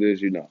what it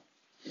is you know.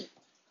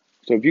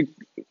 So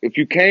if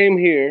you came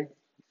here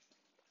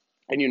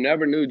and you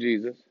never knew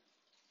Jesus,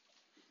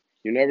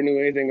 you never knew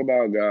anything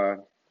about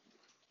God,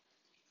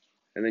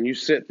 and then you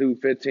sit through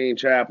 15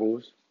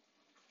 chapels,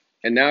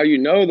 and now you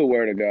know the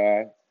Word of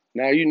God,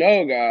 now you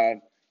know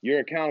God, you're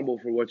accountable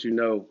for what you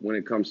know when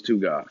it comes to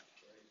God.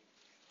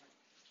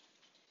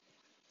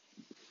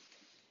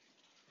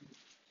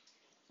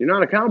 You're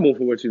not accountable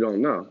for what you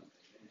don't know.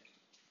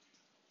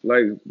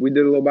 Like we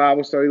did a little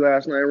Bible study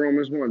last night,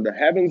 Romans 1. The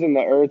heavens and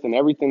the earth and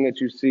everything that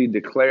you see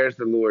declares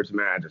the Lord's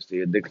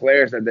majesty. It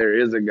declares that there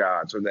is a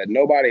God so that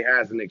nobody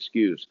has an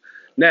excuse.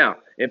 Now,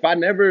 if I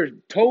never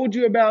told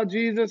you about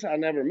Jesus, I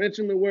never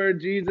mentioned the word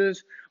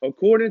Jesus,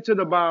 according to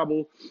the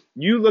Bible,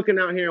 you looking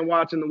out here and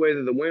watching the way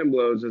that the wind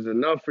blows is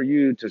enough for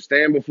you to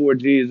stand before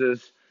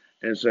Jesus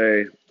and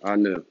say, I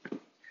knew.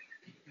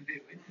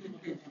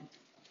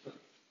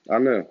 I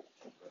knew.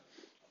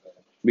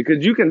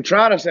 Because you can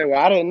try to say, well,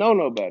 I didn't know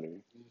no better.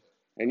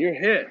 And you're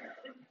hit.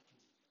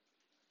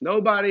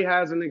 Nobody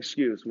has an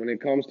excuse when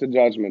it comes to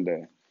Judgment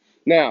Day.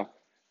 Now,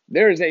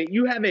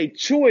 you have a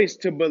choice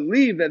to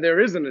believe that there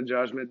isn't a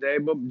Judgment Day,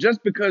 but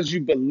just because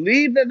you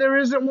believe that there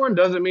isn't one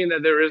doesn't mean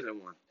that there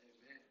isn't one.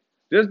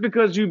 Just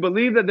because you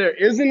believe that there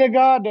isn't a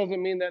God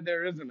doesn't mean that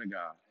there isn't a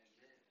God.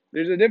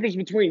 There's a difference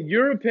between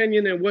your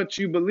opinion and what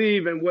you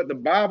believe and what the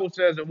Bible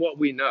says and what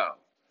we know.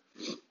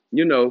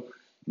 You know,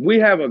 we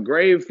have a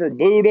grave for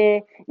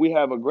Buddha. We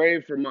have a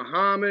grave for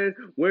Muhammad.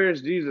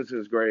 Where's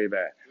Jesus' grave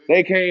at?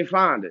 They can't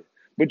find it.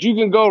 But you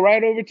can go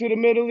right over to the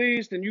Middle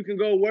East and you can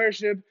go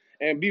worship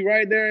and be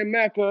right there in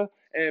Mecca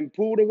and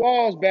pull the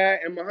walls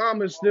back and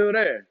Muhammad's still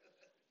there.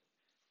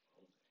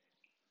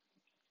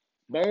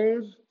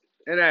 Bones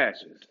and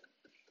ashes.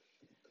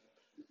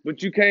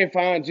 But you can't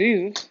find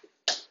Jesus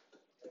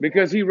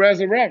because he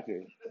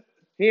resurrected.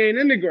 He ain't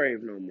in the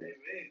grave no more.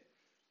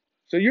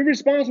 So you're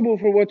responsible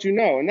for what you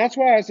know. And that's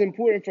why it's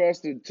important for us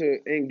to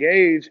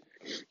engage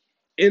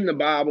in the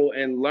Bible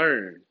and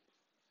learn.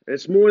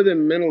 It's more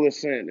than mental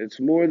assent. It's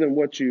more than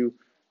what you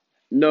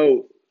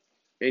know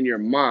in your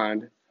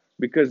mind,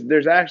 because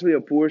there's actually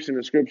a portion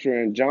of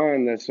scripture in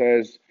John that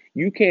says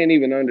you can't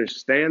even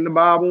understand the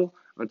Bible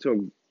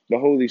until the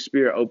Holy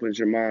Spirit opens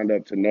your mind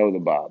up to know the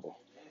Bible.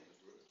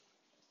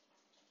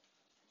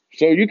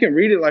 So you can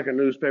read it like a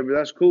newspaper.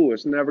 That's cool.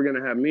 It's never going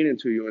to have meaning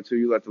to you until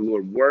you let the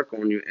Lord work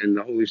on you and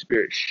the Holy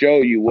Spirit show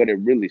you what it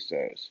really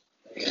says.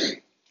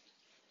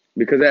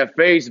 Because at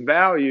face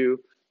value,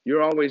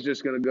 you're always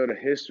just going to go to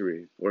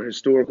history or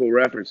historical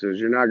references.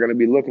 You're not going to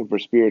be looking for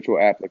spiritual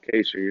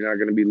application. You're not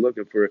going to be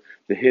looking for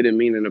the hidden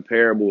meaning of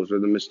parables or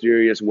the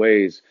mysterious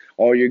ways.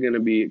 All you're going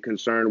to be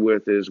concerned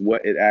with is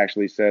what it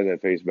actually says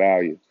at face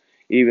value.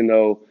 Even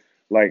though,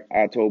 like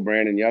I told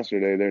Brandon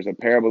yesterday, there's a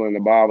parable in the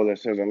Bible that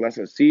says, unless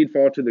a seed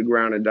fall to the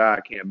ground and die,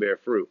 it can't bear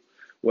fruit.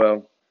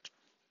 Well,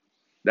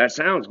 that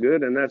sounds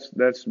good, and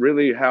that's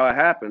really how it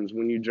happens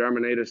when you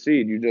germinate a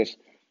seed. You just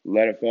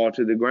let it fall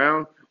to the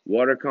ground,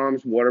 water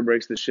comes, water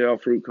breaks the shell,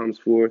 fruit comes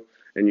forth,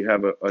 and you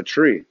have a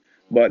tree.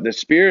 But the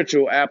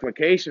spiritual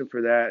application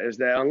for that is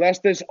that unless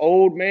this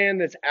old man,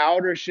 this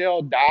outer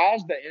shell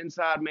dies, the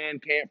inside man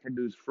can't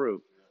produce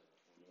fruit.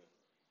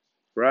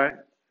 Right?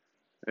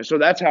 And so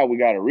that's how we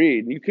got to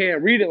read. You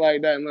can't read it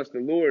like that unless the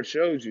Lord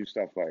shows you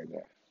stuff like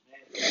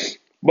that.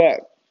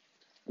 But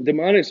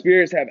demonic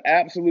spirits have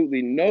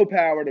absolutely no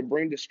power to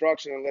bring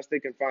destruction unless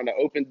they can find an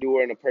open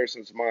door in a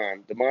person's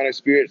mind. Demonic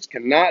spirits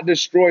cannot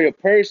destroy a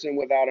person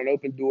without an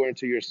open door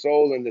into your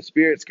soul, and the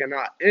spirits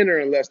cannot enter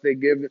unless they're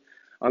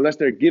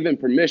given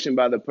permission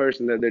by the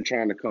person that they're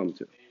trying to come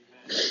to.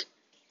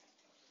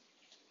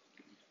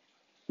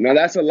 Now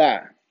that's a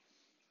lie.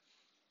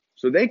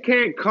 So they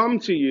can't come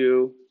to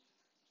you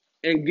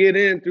and get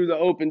in through the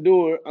open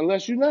door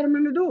unless you let them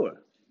in the door.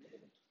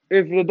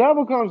 If the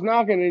devil comes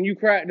knocking and you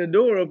crack the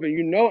door open,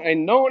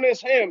 and knowing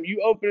it's him,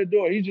 you open the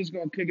door, he's just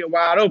going to kick it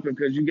wide open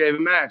because you gave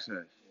him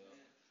access.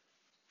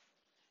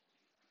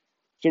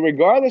 So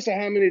regardless of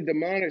how many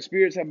demonic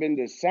spirits have been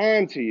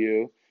assigned to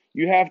you,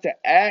 you have to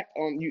act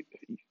on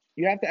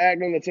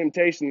the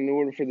temptation in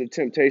order for the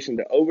temptation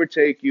to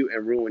overtake you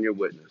and ruin your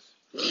witness.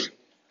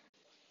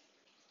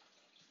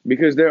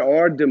 Because there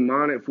are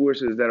demonic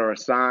forces that are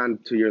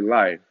assigned to your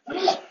life,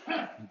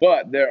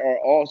 but there are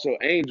also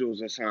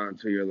angels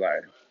assigned to your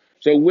life.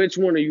 So which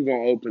one are you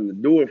going to open the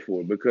door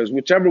for? Because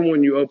whichever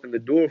one you open the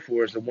door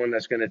for is the one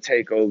that's going to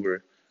take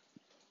over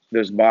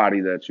this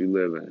body that you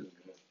live in.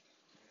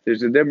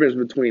 There's a difference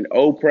between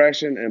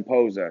oppression and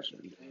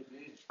possession.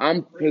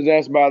 I'm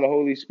possessed by the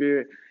Holy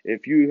Spirit.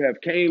 If you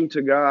have came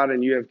to God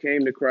and you have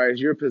came to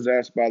Christ, you're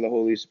possessed by the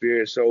Holy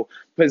Spirit. So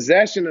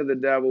possession of the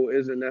devil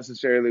isn't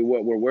necessarily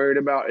what we're worried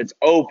about. It's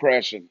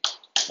oppression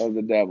of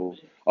the devil.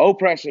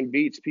 Oppression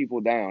beats people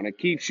down. It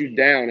keeps you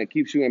down. It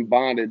keeps you in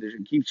bondage.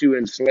 It keeps you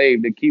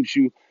enslaved. It keeps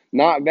you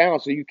knocked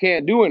down so you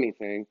can't do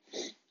anything.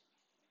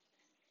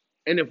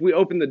 And if we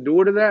open the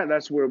door to that,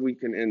 that's where we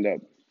can end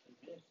up.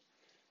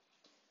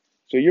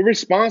 So you're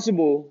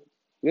responsible.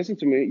 Listen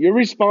to me. You're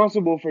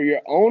responsible for your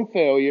own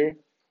failure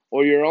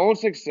or your own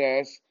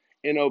success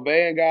in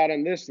obeying God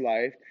in this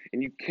life.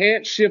 And you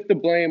can't shift the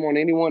blame on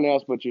anyone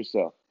else but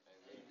yourself.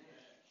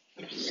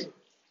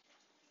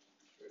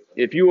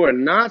 If you are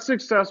not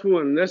successful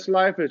in this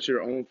life, it's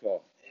your own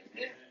fault.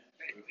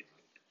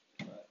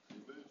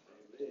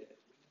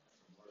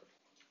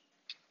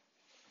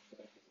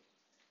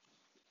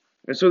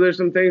 And so there's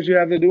some things you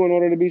have to do in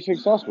order to be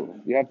successful.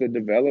 You have to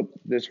develop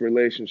this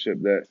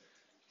relationship that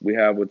we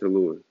have with the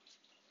Lord.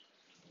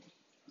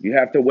 You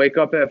have to wake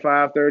up at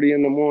 5:30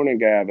 in the morning,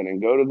 Gavin,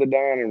 and go to the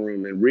dining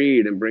room and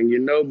read and bring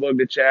your notebook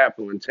to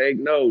chapel and take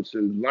notes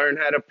and learn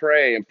how to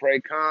pray and pray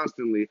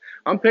constantly.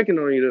 I'm picking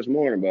on you this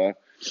morning, bud.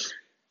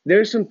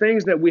 There's some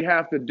things that we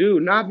have to do,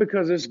 not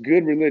because it's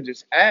good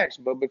religious acts,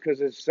 but because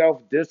it's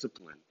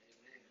self-discipline.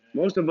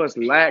 Most of us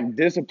lack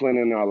discipline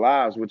in our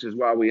lives, which is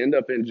why we end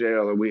up in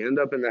jail or we end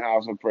up in the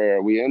house of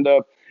prayer. We end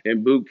up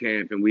in boot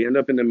camp and we end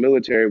up in the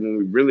military when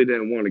we really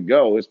didn't want to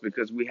go. It's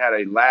because we had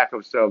a lack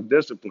of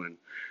self-discipline.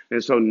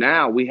 And so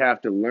now we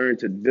have to learn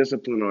to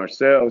discipline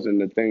ourselves in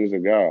the things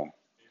of God.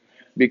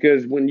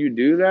 Because when you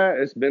do that,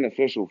 it's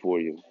beneficial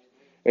for you.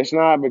 It's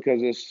not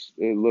because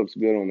it looks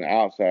good on the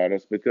outside.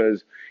 It's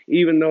because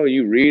even though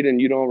you read and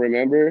you don't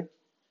remember,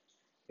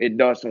 it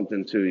does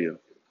something to you.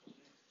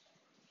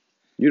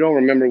 You don't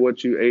remember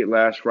what you ate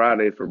last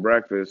Friday for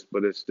breakfast,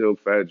 but it still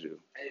fed you.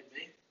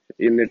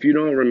 And if you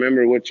don't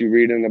remember what you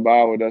read in the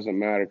Bible, it doesn't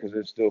matter because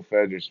it still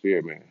fed your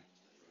spirit, man.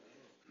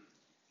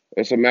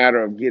 It's a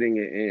matter of getting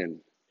it in.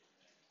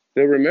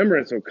 The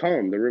remembrance will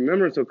come. The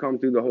remembrance will come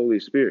through the Holy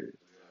Spirit.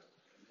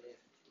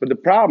 But the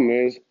problem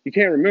is, you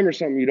can't remember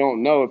something you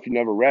don't know if you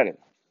never read it.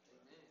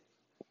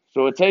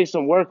 So it takes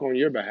some work on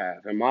your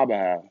behalf and my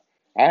behalf.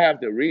 I have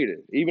to read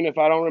it. Even if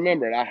I don't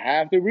remember it, I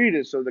have to read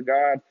it so that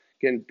God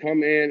can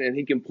come in and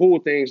he can pull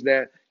things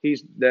that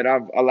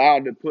I've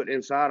allowed to put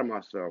inside of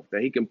myself,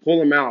 that he can pull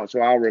them out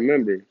so I'll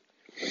remember.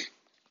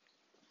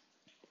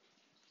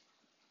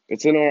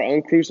 It's in our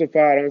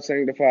uncrucified,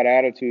 unsanctified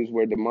attitudes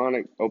where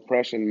demonic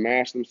oppression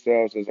mask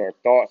themselves as our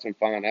thoughts and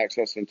find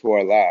access into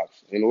our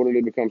lives. In order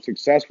to become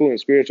successful in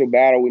spiritual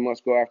battle, we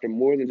must go after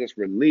more than just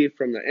relief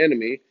from the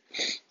enemy.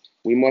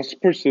 We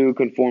must pursue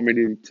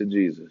conformity to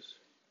Jesus.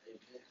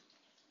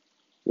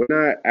 We're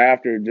not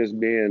after just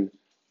being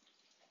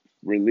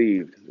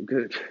relieved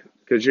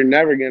because you're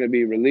never going to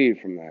be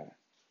relieved from that.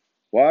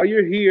 While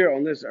you're here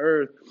on this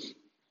earth,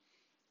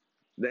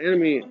 the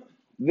enemy,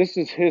 this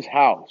is his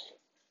house.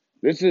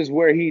 This is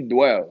where he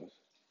dwells.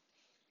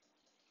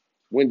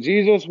 When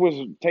Jesus was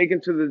taken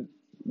to the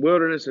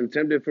wilderness and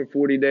tempted for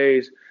 40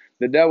 days,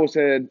 the devil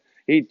said,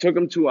 he took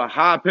him to a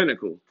high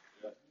pinnacle.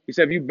 He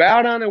said, if you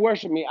bow down and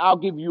worship me, I'll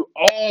give you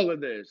all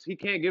of this. He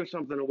can't give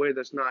something away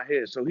that's not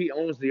his. So he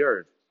owns the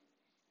earth.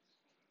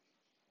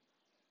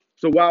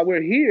 So while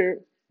we're here,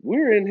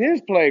 we're in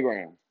his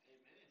playground.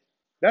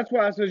 That's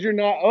why it says you're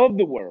not of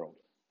the world.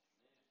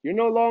 You're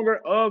no longer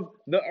of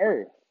the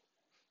earth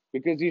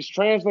because he's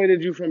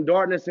translated you from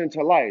darkness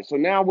into light. So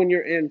now when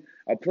you're in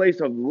a place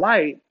of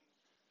light,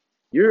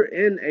 you're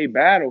in a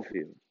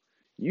battlefield.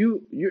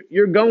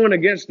 You're going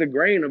against the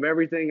grain of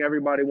everything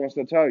everybody wants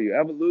to tell you.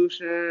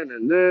 Evolution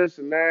and this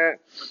and that.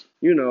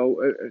 You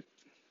know,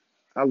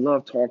 I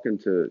love talking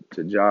to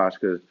Josh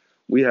because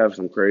we have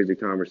some crazy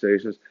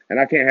conversations. And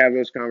I can't have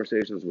those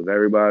conversations with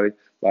everybody,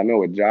 but I know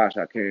with Josh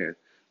I can.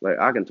 Like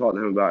I can talk to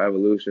him about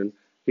evolution.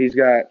 He's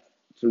got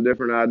some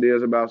different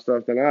ideas about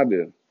stuff than I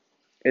do.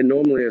 And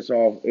normally it's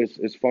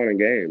fun and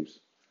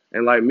games.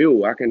 And like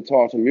Mule, I can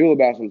talk to Mule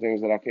about some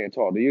things that I can't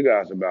talk to you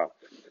guys about.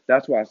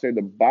 That's why I say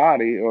the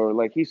body, or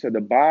like he said,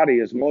 the body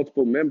is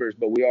multiple members,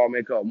 but we all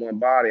make up one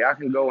body. I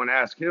can go and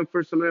ask him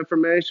for some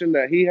information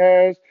that he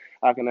has.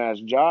 I can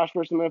ask Josh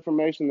for some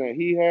information that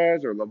he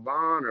has, or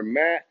Levon or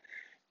Matt.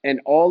 And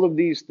all of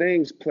these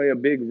things play a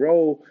big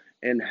role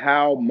in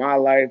how my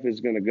life is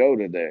going to go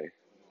today.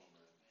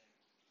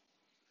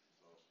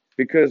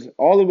 Because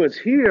all of us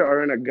here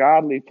are in a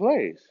godly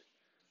place.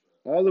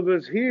 All of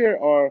us here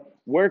are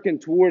working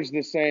towards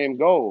the same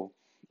goal.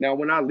 Now,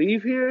 when I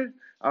leave here,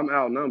 I'm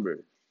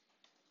outnumbered.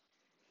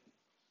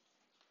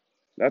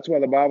 That's why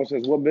the Bible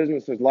says, what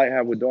business does light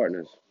have with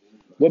darkness?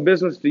 What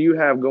business do you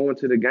have going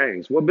to the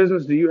gangs? What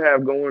business do you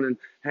have going and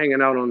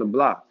hanging out on the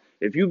block?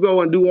 If you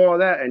go and do all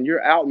that and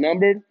you're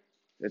outnumbered,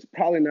 it's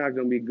probably not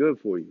going to be good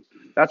for you.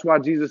 That's why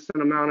Jesus sent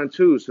them out in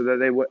twos, so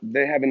that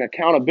they have an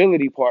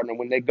accountability partner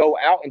when they go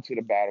out into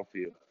the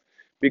battlefield.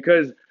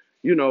 Because,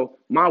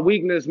 my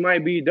weakness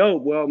might be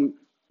dope. Well,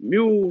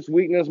 Mule's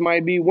weakness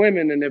might be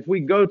women. And if we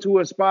go to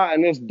a spot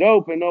and it's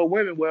dope and no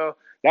women, well,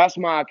 that's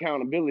my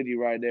accountability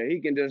right there.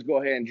 He can just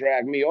go ahead and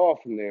drag me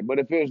off from there. But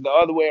if it's the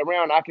other way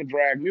around, I can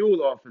drag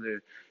Mule off of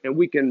there. And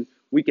we can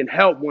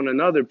help one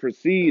another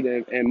proceed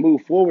and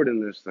move forward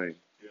in this thing.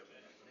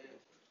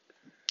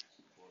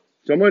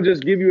 So I'm going to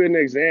just give you an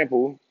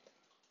example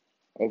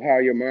of how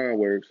your mind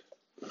works.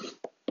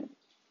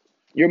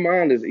 Your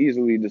mind is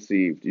easily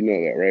deceived. You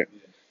know that, right?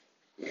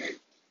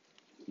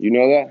 You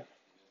know that?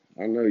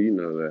 I know you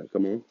know that.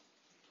 Come on.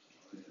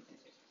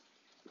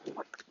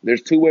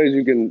 There's two ways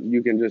you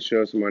can just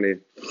show somebody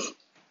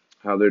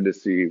how they're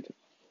deceived.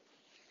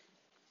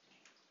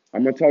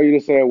 I'm gonna tell you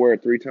to say a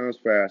word 3 times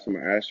fast. I'm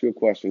gonna ask you a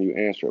question. You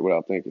answer it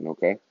without thinking.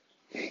 Okay?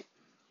 You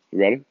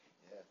ready?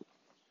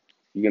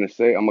 You're gonna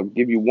say. I'm gonna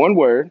give you one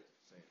word.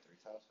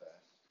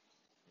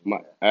 I'm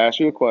gonna ask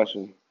you a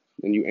question.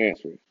 Then you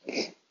answer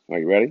it. Are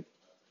you ready?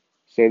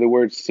 Say the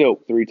word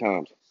silk 3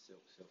 times.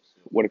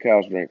 What do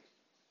cows drink?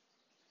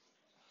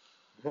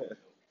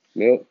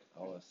 Milk?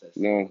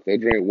 No, they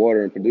drink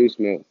water and produce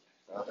milk.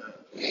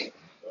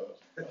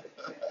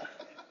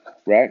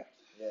 right?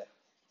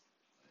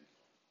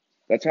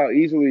 That's how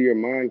easily your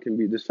mind can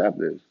be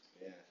deceptive.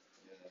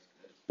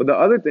 But the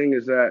other thing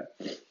is that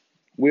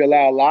we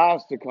allow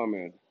lies to come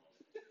in.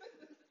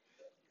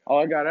 Oh,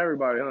 I got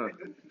everybody, huh?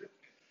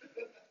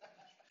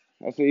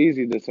 That's an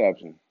easy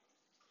deception.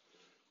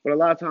 But a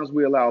lot of times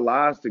we allow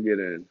lies to get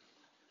in.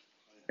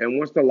 And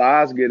once the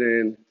lies get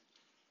in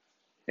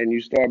and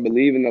you start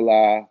believing the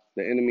lie,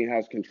 the enemy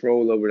has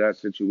control over that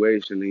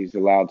situation. He's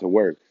allowed to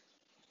work,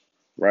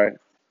 right?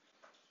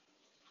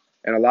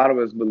 And a lot of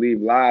us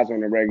believe lies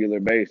on a regular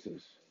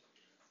basis.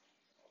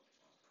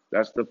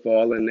 That's the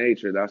fallen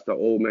nature. That's the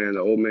old man. The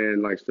old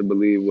man likes to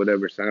believe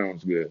whatever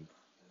sounds good.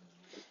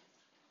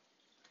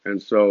 And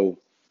so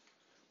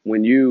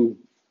when you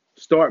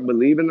start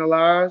believing the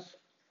lies,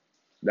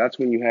 that's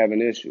when you have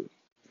an issue.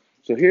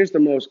 So here's the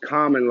most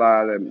common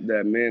lie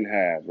that men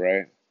have,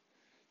 right?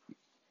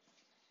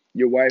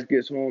 Your wife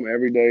gets home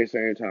every day,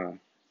 same time.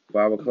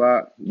 5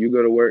 o'clock, you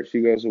go to work,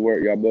 she goes to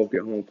work, y'all both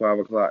get home 5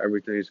 o'clock,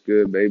 everything's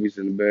good, baby's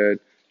in the bed.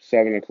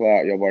 7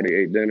 o'clock, y'all already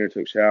ate dinner,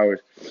 took showers,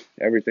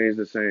 everything's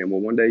the same.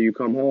 Well, one day you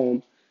come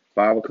home,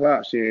 5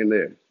 o'clock, she ain't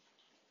there.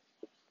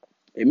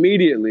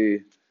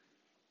 Immediately,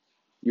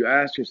 you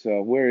ask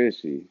yourself, where is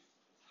she?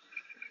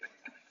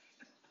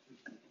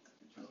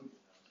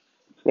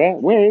 Right?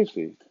 Where is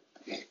she?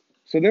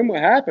 So then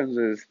what happens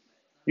is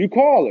you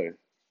call her.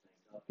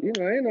 You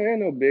know,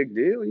 ain't no big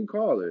deal. You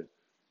call her.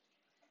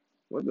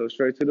 We'll go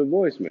straight to the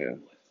voicemail.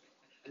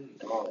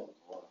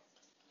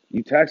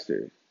 You text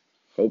her,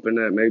 hoping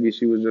that maybe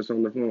she was just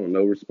on the phone,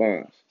 no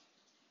response.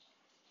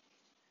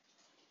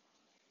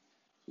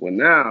 Well,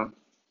 now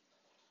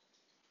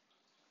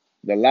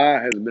the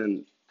lie has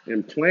been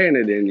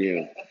implanted in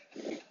you,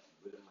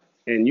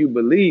 and you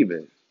believe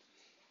it.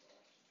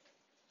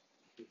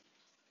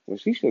 Well,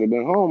 she should have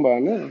been home by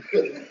now.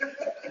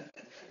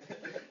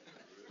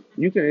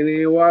 You can't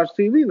even watch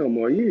TV no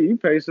more. You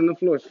pacing the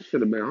floor. She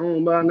should have been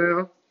home by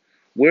now.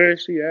 Where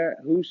is she at?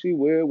 Who she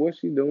with? What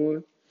she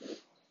doing?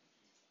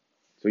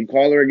 So you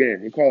call her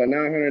again. You call her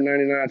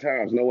 999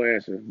 times, no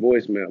answer.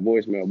 Voicemail,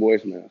 voicemail,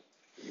 voicemail.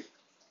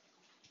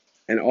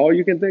 And all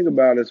you can think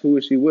about is who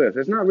is she with.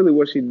 It's not really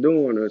what she's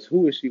doing, it's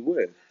who is she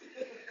with,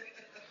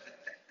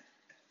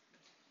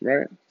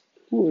 right?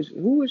 Who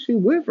is she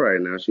with right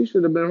now? She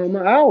should have been home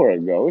an hour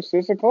ago. It's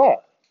 6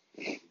 o'clock.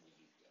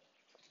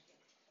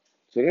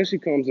 So then she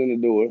comes in the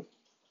door,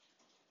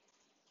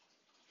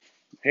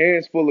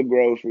 hands full of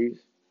groceries,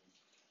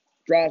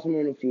 drops them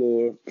on the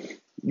floor.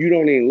 You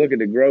don't even look at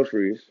the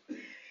groceries.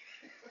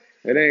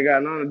 It ain't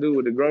got nothing to do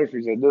with the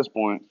groceries at this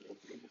point.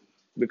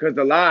 Because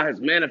the lie has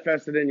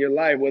manifested in your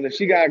life. Whether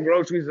she got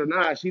groceries or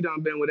not, she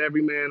done been with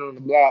every man on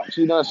the block.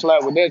 She done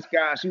slept with this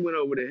guy. She went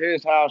over to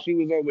his house. She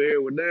was over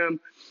here with them.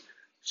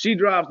 She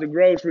drops the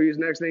groceries.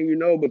 Next thing you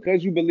know,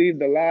 because you believe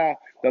the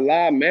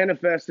lie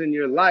manifests in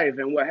your life.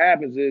 And what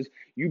happens is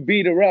you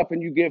beat her up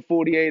and you get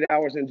 48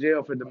 hours in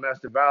jail for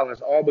domestic violence,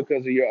 all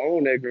because of your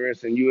own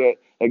ignorance and you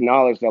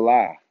acknowledge the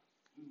lie.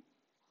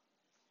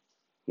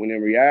 When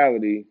in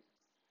reality,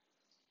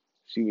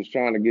 she was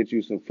trying to get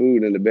you some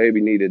food and the baby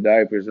needed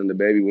diapers and the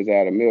baby was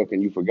out of milk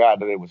and you forgot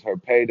that it was her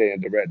payday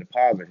and direct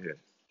deposit hit.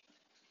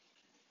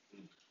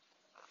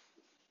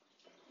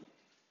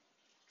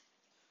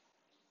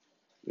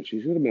 But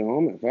she should have been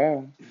home at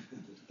 5.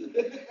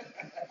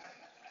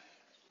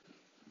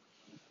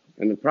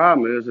 And the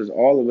problem is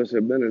all of us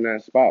have been in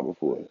that spot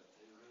before.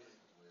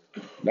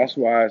 That's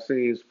why it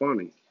seems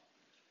funny.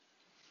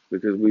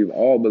 Because we've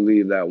all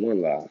believed that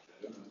one lie.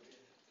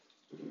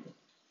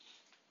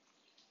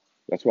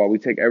 That's why we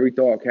take every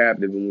thought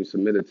captive and we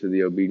submit it to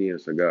the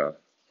obedience of God.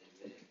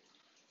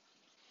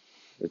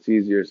 It's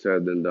easier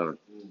said than done.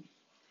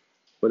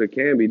 But it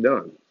can be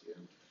done.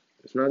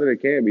 It's not that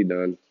it can't be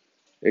done.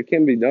 It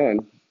can be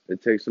done.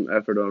 It takes some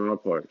effort on our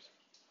parts.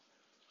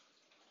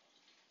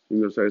 You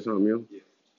gonna say something, yo?